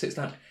just sort of sits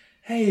down.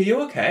 Hey, are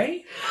you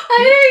okay?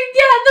 I didn't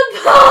get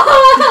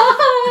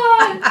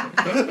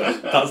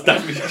the part! That's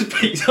definitely just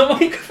Pete's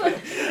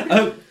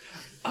microphone.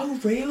 Oh,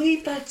 really?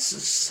 That's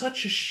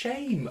such a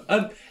shame.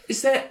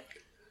 Is there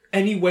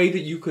any way that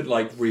you could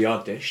like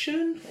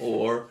re-audition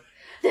or?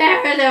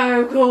 There are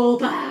no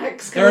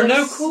callbacks. There are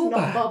no Snot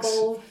callbacks.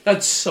 bubble.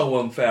 That's so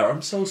unfair.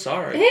 I'm so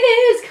sorry. It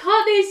is.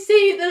 Can't they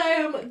see that I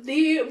am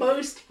the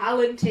most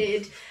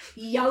talented,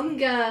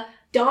 younger,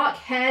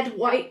 dark-haired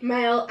white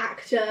male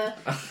actor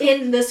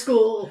in the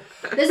school?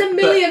 There's a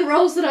million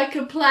roles that I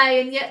could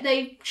play, and yet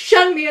they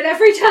shun me at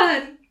every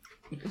turn.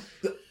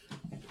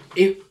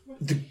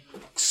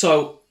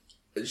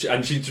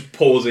 And she's just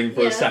pausing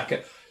for Yeah. a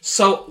second.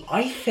 So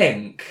I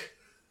think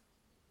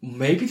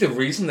maybe the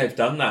reason they've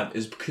done that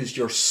is because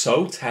you're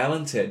so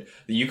talented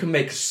that you can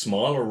make a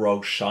smaller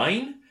role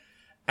shine,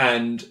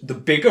 and the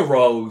bigger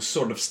roles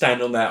sort of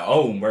stand on their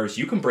own, whereas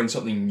you can bring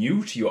something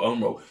new to your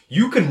own role.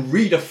 You can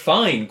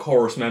redefine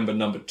chorus member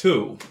number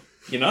 2,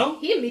 you know?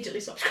 He immediately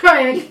stops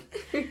crying.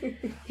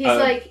 He's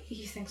like,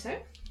 "You think so?"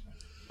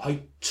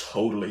 I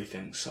totally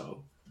think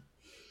so.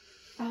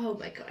 Oh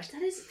my gosh,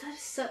 that is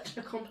such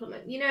a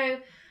compliment. You know,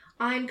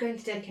 I'm going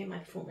to dedicate my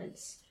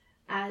performance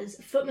as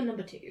footman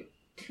number 2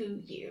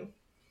 to you.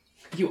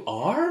 You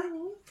are?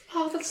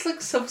 Oh, that's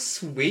like so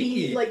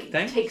sweet. He like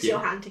Thank takes you. your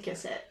hand to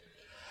kiss it.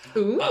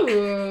 Ooh.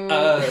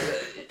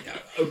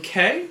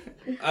 Okay.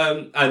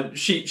 And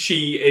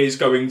she is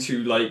going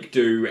to like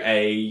do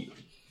a.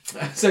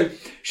 So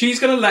she's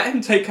gonna let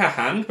him take her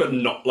hand, but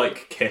not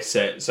like kiss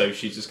it. So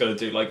she's just gonna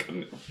do like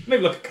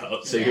maybe like a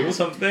curtsy Yeah. or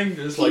something.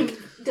 Just like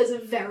He does a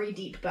very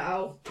deep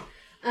bow.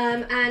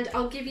 And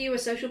I'll give you a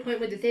social point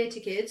with the theatre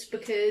kids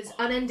because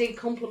unending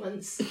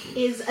compliments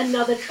is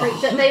another trait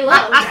that they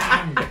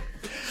love.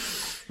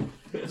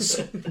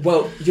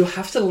 well, you'll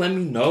have to let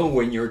me know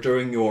when you're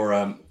doing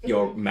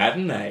your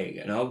matinee,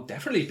 and I'll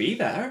definitely be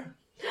there.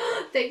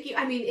 Thank you.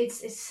 I mean,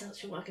 it's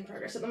such a work in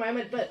progress at the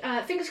moment, but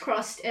fingers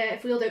crossed,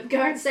 if we all don't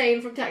go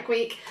insane from Tech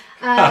Week,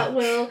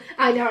 we'll...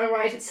 I know,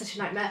 right? It's such a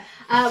nightmare.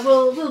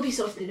 We'll be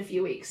sorted in a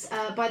few weeks,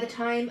 by the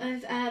time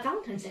of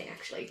Valentine's Day,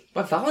 actually.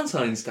 By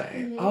Valentine's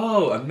Day?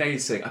 Oh,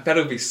 amazing. I bet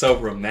it'll be so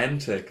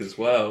romantic as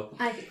well.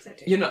 I think so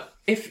too. You know,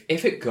 if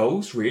it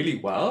goes really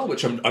well,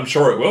 which I'm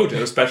sure it will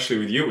do, especially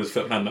with you as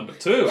footman number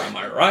 2, am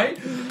I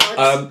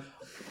right?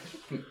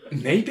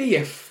 Maybe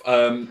if...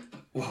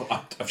 well,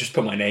 I've just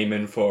put my name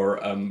in for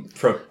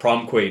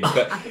prom queen,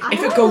 but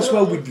if it goes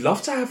well, we'd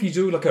love to have you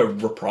do like a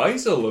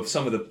reprisal of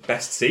some of the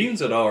best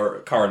scenes at our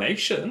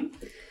coronation.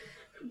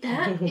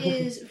 That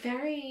is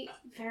very,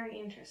 very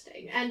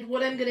interesting. And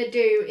what I'm going to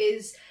do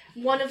is,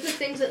 one of the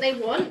things that they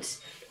want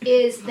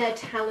is their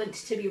talent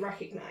to be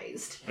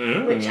recognised,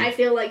 which I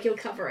feel like you're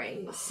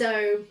covering.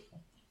 So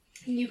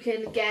you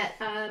can get,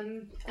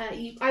 I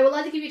will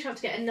either give you a chance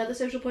to get another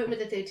social point with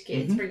the 30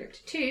 kids, bring it up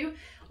to 2,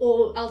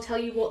 or I'll tell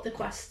you what the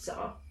quests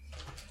are.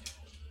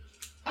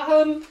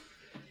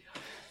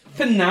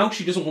 For now,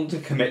 she doesn't want to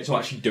commit to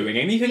actually doing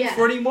anything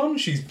for anyone.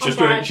 She's just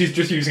fine. she's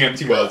just using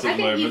empty words at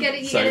the moment. You get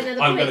another so I'm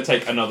point. going to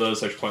take another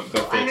social point.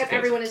 I hope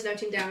everyone is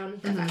noting down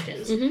their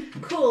factions.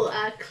 Cool.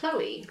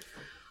 Chloe.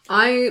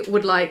 I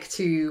would like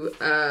to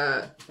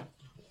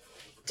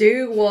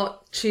do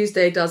what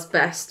Tuesday does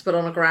best, but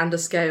on a grander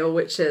scale,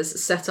 which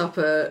is set up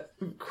a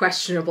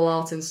questionable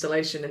art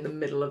installation in the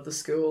middle of the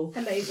school.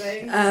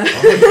 Amazing. Oh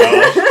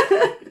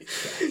my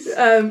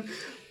gosh.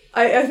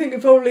 I think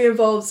it probably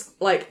involves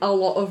like a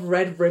lot of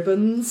red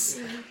ribbons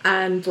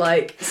and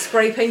like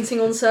spray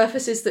painting on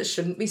surfaces that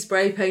shouldn't be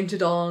spray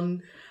painted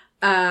on,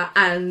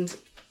 and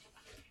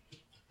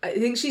I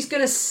think she's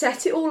going to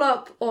set it all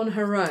up on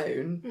her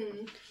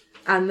own,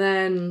 and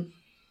then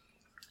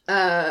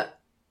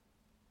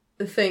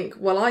think,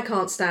 well, I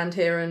can't stand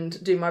here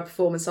and do my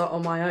performance art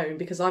on my own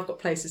because I've got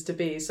places to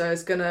be, so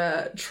it's going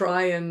to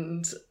try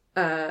and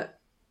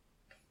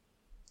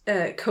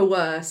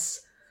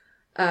coerce.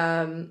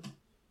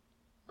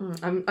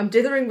 I'm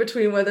dithering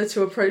between whether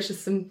to approach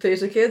some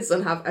theatre kids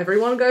and have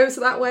everyone go to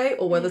that way,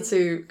 or whether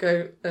to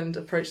go and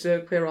approach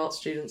the queer art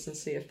students and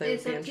see if they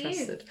would be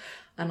interested.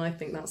 And I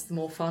think that's the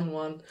more fun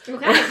one.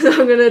 Okay.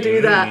 I'm going to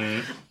do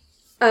that.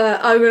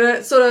 I'm going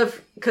to sort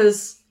of,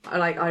 because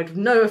I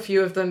know a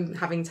few of them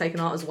having taken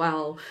art as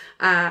well,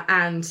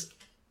 and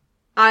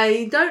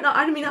I don't know.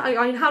 I mean,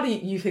 how do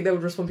you think they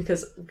would respond?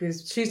 Because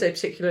Tuesday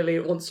particularly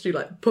wants to do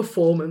like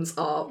performance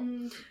art,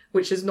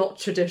 which is not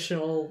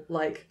traditional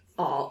like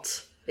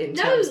art in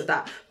terms of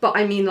that. But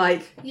I mean,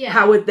 like,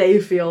 how would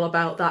they feel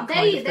about that?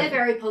 They're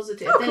very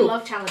positive. Oh, they cool.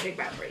 love challenging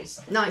boundaries.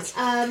 Nice.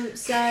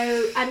 So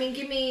I mean,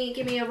 give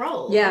me a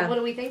roll. Yeah. What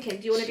are we thinking?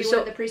 Do you want to do one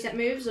of the preset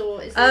moves,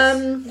 or is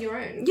this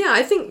your own? Yeah,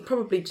 I think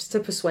probably just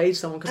to persuade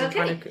someone, because I'm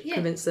trying to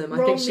convince them.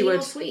 Roll I think she mean would.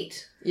 Or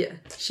sweet. Yeah,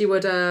 she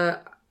would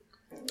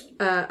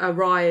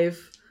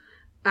arrive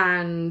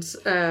and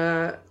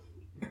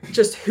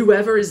just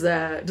whoever is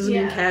there, doesn't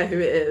even care who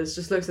it is,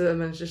 just looks at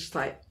them and is just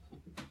like,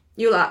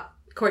 you lot,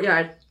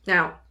 courtyard,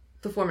 now,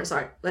 performance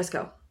art, let's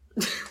go.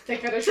 They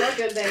kind of shrug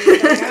and they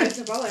go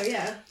to follow,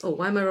 yeah. Oh,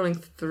 why am I rolling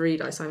 3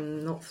 dice?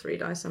 I'm not 3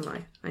 dice, am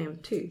I? I am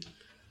 2.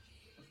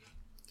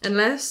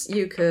 Unless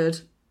you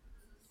could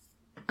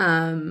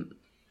argue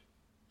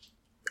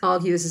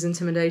this is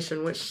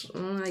intimidation, which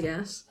I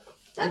guess.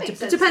 That makes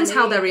sense. Depends to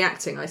how me. they're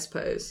reacting, I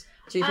suppose.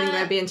 Do you think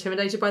they'd be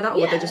intimidated by that,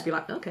 or would they just be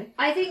like, okay,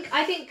 I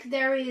think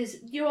there is.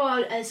 You are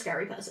a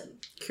scary person,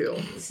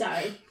 cool. so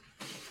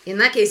In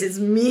that case, it's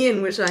me,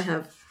 in which I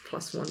have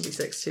plus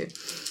 1d6 too.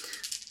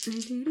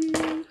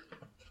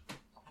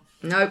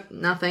 Nope,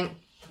 nothing.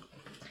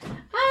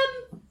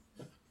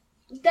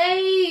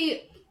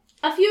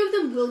 A few of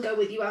them will go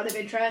with you out of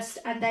interest,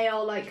 and they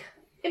are like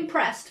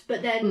impressed,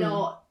 but they're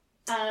not.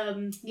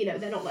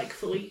 They're not like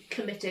fully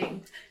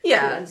committing to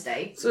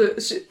Wednesday. So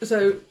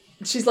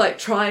she's like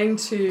trying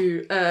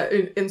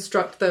to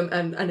instruct them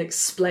and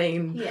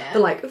explain the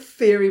like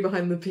theory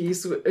behind the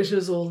piece, which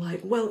is all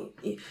like, well,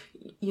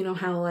 you know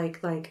how like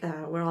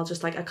we're all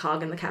just like a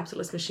cog in the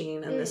capitalist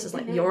machine, and this is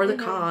like you're the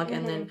cog,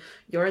 and then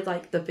you're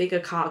like the bigger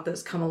cog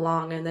that's come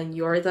along, and then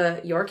you're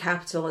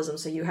capitalism,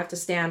 so you have to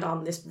stand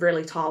on this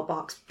really tall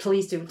box.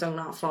 Please do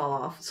not fall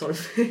off, sort of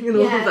thing. And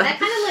all of that.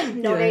 They're kind of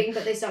like nodding,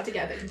 but they start to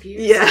get a bit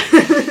confused. Yeah.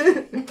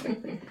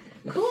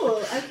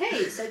 Cool.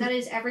 Okay, so that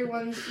is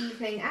everyone's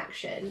evening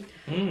action.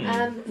 Can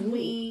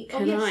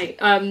I?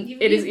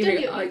 You've It is done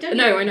evening. your- you've done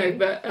No, your I know, evening.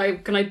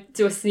 but can I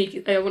do a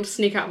sneak? I want to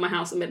sneak out of my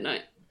house at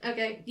midnight.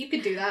 Okay, you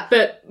could do that.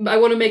 But I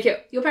want to make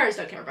it. Your parents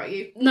don't care about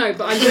you. No,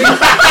 but I'm doing.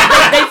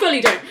 they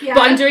fully don't. Yeah.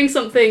 But I'm doing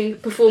something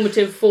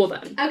performative for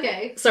them.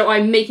 Okay. So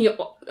I'm making it.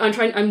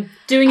 I'm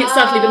doing it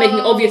subtly, but making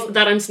it obvious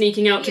that I'm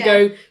sneaking out to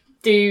go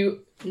do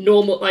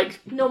normal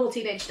Normal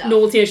teenage stuff.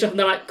 stuff, and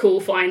they're like,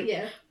 cool, fine.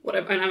 Yeah.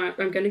 Whatever, and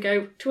I'm going to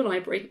go to a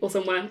library or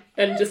somewhere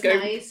and just go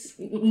Nice.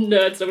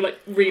 nerd stuff, like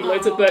read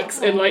loads of books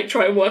and like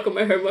try and work on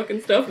my homework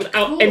and stuff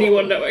without Cool.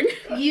 anyone knowing.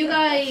 You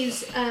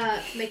guys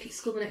make it to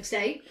school the next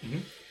day,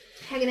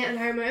 hanging out in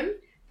her homeroom.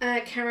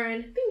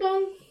 Karen, bing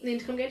bong, the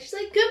intercom goes. She's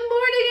like, "Good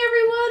morning,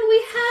 everyone.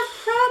 We have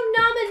prom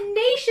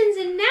nominations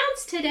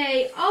announced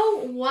today.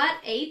 Oh, what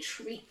a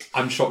treat!"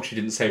 I'm shocked she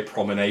didn't say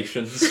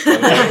Prominations.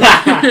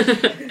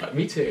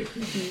 Me too.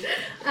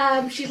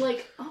 She's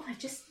like, "Oh, I've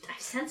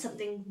sensed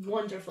something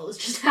wonderful has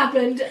just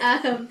happened."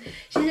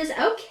 She says,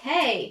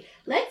 "Okay,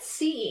 let's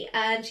see,"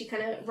 and she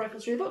kind of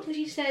rifles through the book and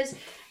she says,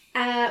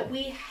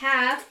 "We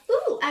have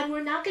and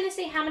we're not going to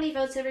say how many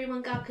votes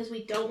everyone got because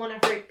we don't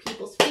want to hurt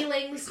people's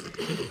feelings.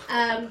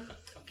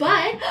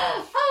 But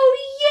oh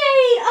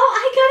yay! Oh,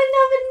 I got a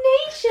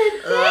nomination.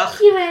 Thank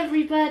you,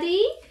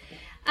 everybody.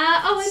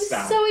 I'm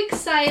so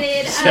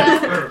excited.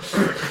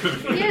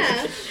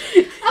 Yeah.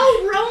 Oh,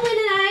 Roman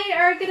and I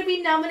are going to be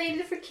be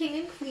nominated for King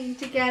and Queen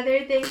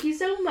together. Thank you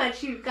so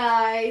much, you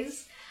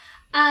guys.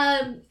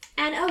 And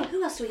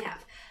who else do we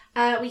have?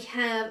 We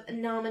have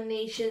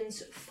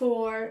nominations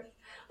for...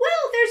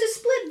 Well, there's a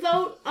split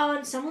vote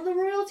on some of the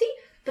royalty,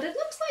 but it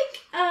looks like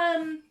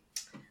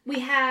we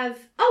have...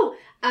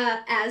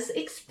 as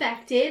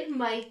expected,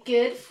 my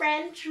good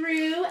friend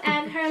Drew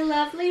and her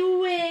lovely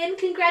win.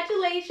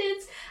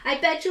 Congratulations. I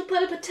bet you'll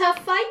put up a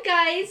tough fight,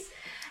 guys.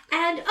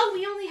 And,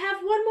 we only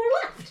have one more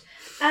left.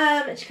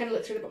 And she kind of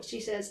looks through the box.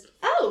 She says,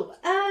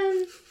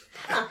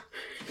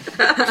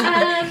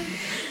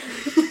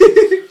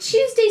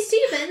 Tuesday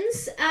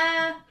Stevens,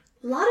 a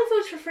lot of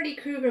votes for Freddy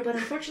Krueger, but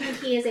unfortunately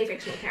he is a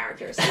fictional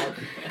character, so.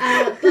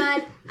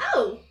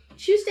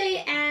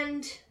 Tuesday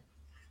and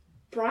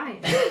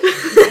Brian. Okay.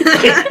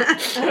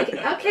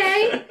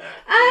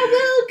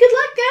 Well, good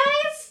luck,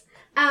 guys.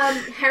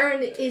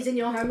 Heron is in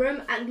your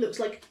homeroom and looks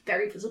like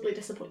very visibly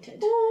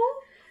disappointed.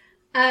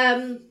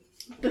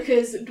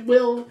 Because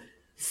Will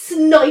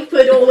sniped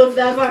all of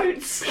their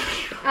votes.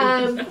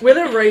 Will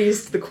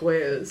erased the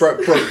queers. Broke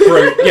up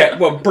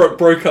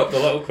the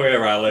little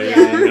queer alley.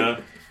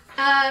 Yeah.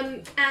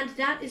 And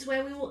that is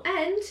where we will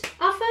end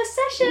our first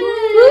session. Woo!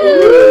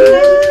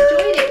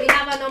 Enjoyed it. We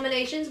have our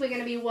nominations. We're going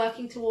to be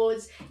working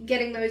towards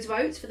getting those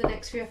votes for the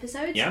next few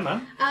episodes. Yeah,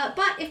 man.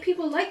 But if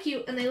people like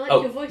you and they like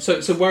your voice,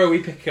 So where are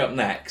we picking up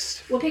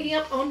next? we're picking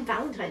up on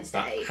Valentine's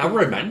Day. How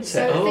romantic.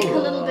 So think a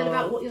little bit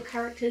about what your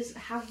characters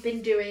have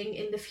been doing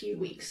in the few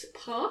weeks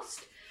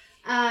past.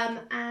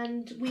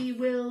 And we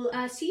will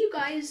see you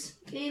guys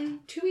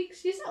in 2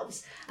 weeks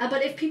yourselves.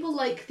 But if people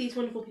like these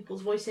wonderful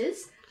people's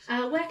voices,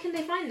 where can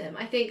they find them?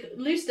 I think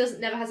Luce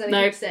never has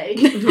anything to say.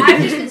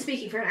 I've just been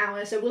speaking for an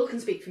hour, so Will can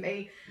speak for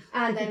me.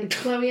 And then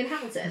Chloe and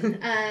Hamilton.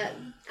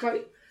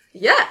 Chloe?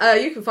 Yeah,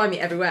 you can find me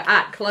everywhere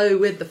at Chloe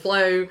with the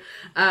flow.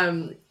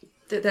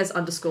 There's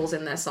underscores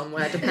in there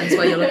somewhere. Depends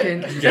where you're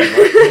looking. Yeah,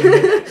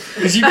 right.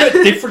 Because you've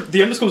got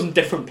the underscores in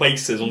different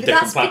places on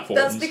different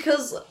platforms. That's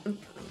because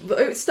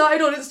it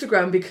started on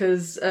Instagram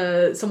because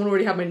someone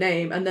already had my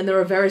name, and then there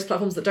are various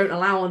platforms that don't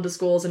allow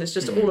underscores, and it's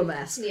just all a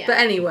mess. Yeah. But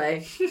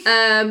anyway, you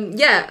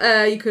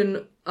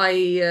can.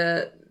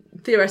 I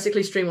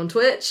theoretically stream on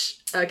Twitch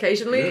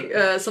occasionally,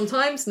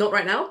 sometimes, not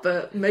right now,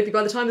 but maybe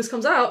by the time this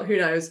comes out, who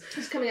knows?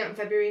 It's coming out in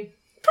February.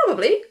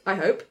 Probably, I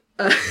hope.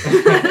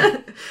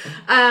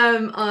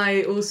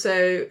 I also,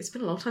 it's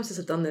been a long time since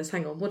I've done this.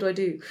 Hang on, what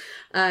do? You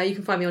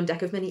can find me on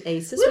Deck of Many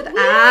Aces with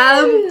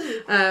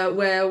Am,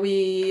 where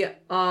we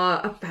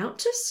are about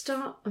to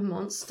start a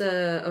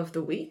Monster of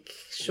the Week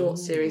short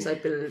series, I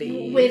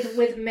believe.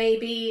 With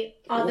maybe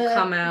other will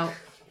come out.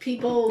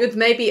 People. With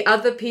maybe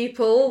other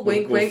people.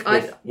 Wink, wink.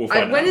 We'll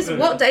find out.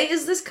 What date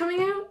is this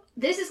coming out?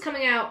 This is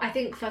coming out, I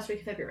think, first week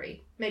of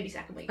February. Maybe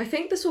second week. I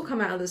think this will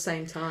come out at the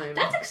same time.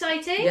 That's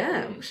exciting.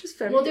 Yeah, which is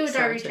very We'll do a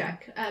diary exciting.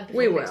 check.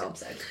 We before the next will.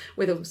 episode.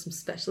 With some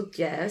special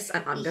guests,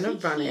 and I'm going to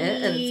run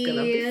it, and it's going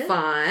to be Yeah.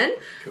 fun.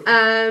 Cool.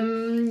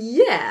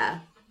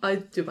 I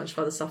do a bunch of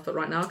other stuff, but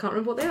right now I can't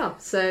remember what they are.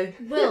 So,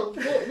 Will,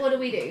 what do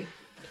we do?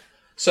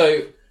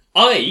 So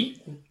I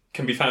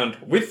can be found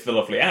with the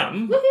lovely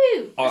Am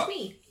Woohoo! That's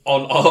me.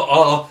 on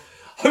our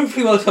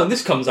hopefully by the time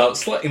this comes out,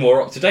 slightly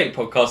more up-to-date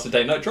podcast, The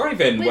Date Night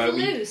Drive-In, With where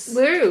we Luce.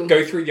 Woo!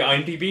 go through the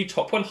IMDb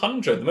Top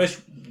 100, the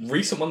most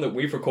recent one that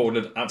we've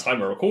recorded at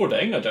time of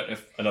recording. I don't know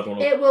if another one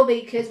will... It will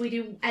be, because we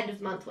do end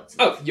of month once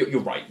a month. Oh,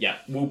 you're right, yeah.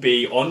 We'll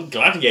be on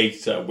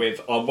Gladiator with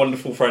our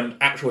wonderful friend,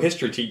 actual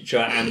history teacher,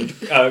 and,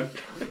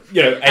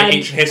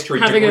 ancient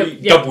history having degree,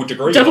 a double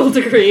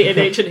degree in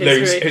ancient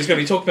history. Who's going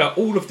to be talking about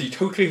all of the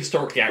totally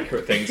historically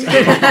accurate things. I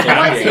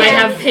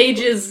have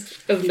pages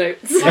of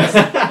notes.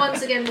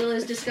 Once again, Will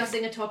is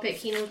discussing a topic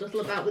he knows little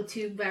about with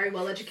two very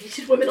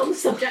well-educated women on the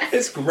subject.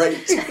 It's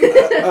great.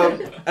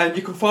 And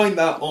you can find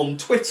that on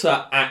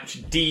Twitter at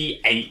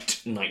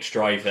D8 Night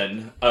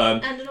Drive-In.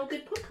 And on all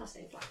good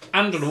podcasting platforms.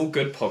 And on all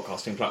good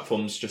podcasting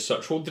platforms, just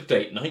search for The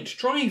Date Night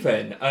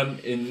Drive-In.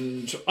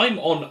 And I'm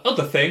on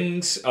other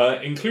things,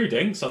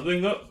 including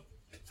something that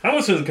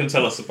Hamilton can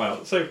tell us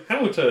about. So,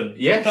 Hamilton,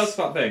 Yes. tell us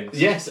about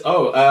things. Yes.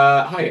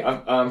 Hi.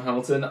 I'm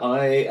Hamilton.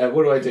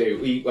 What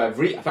do?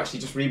 I've actually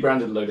just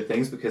rebranded a load of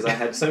things because I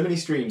had so many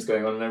streams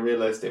going on and I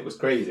realised it was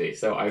crazy.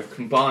 So I've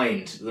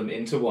combined them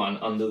into one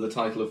under the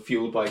title of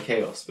Fueled by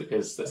Chaos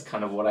because that's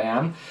kind of what I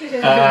am.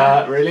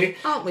 Really.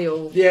 aren't we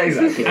all? Yeah.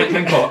 Exactly.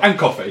 And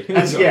coffee.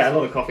 Yeah, a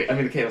lot of coffee. I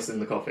mean, the chaos in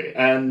the coffee.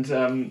 And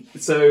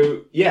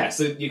so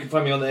you can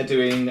find me on there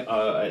doing.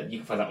 You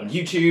can find that on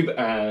YouTube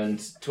and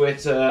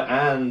Twitter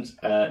and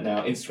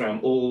now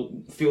Instagram, all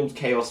Fueled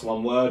Chaos,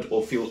 one word,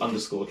 or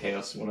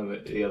Fueled_Chaos, one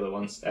of the other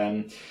ones.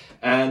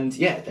 And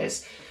yeah,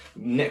 there's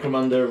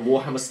Necromunda and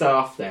Warhammer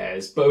stuff.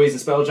 There's Bowies and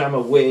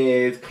Spelljammer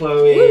with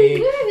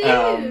Chloe.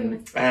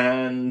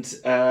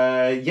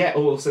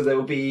 Also there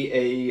will be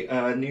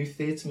a new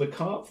Theatre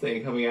Macabre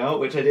thing coming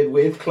out, which I did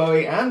with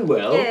Chloe and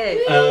Will,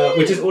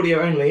 which is audio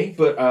only,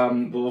 but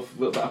we'll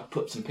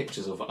put some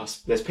pictures of us.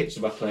 There's pictures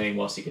of us playing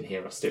whilst you can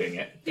hear us doing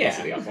it.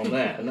 Basically up on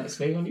there, and that's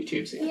maybe on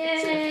YouTube. So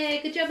Yay!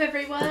 Good job,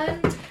 everyone.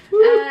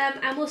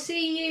 And we'll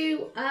see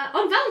you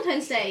on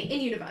Valentine's Day in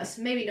universe.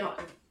 Maybe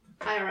not.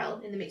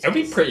 IRL in the mix. It'll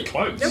be pretty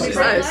close. It'll be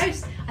So close.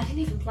 close. I didn't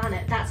even plan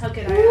it. That's how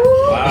good I am.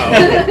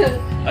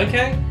 Wow.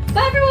 Okay.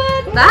 Bye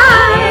everyone.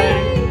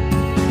 Bye. Bye.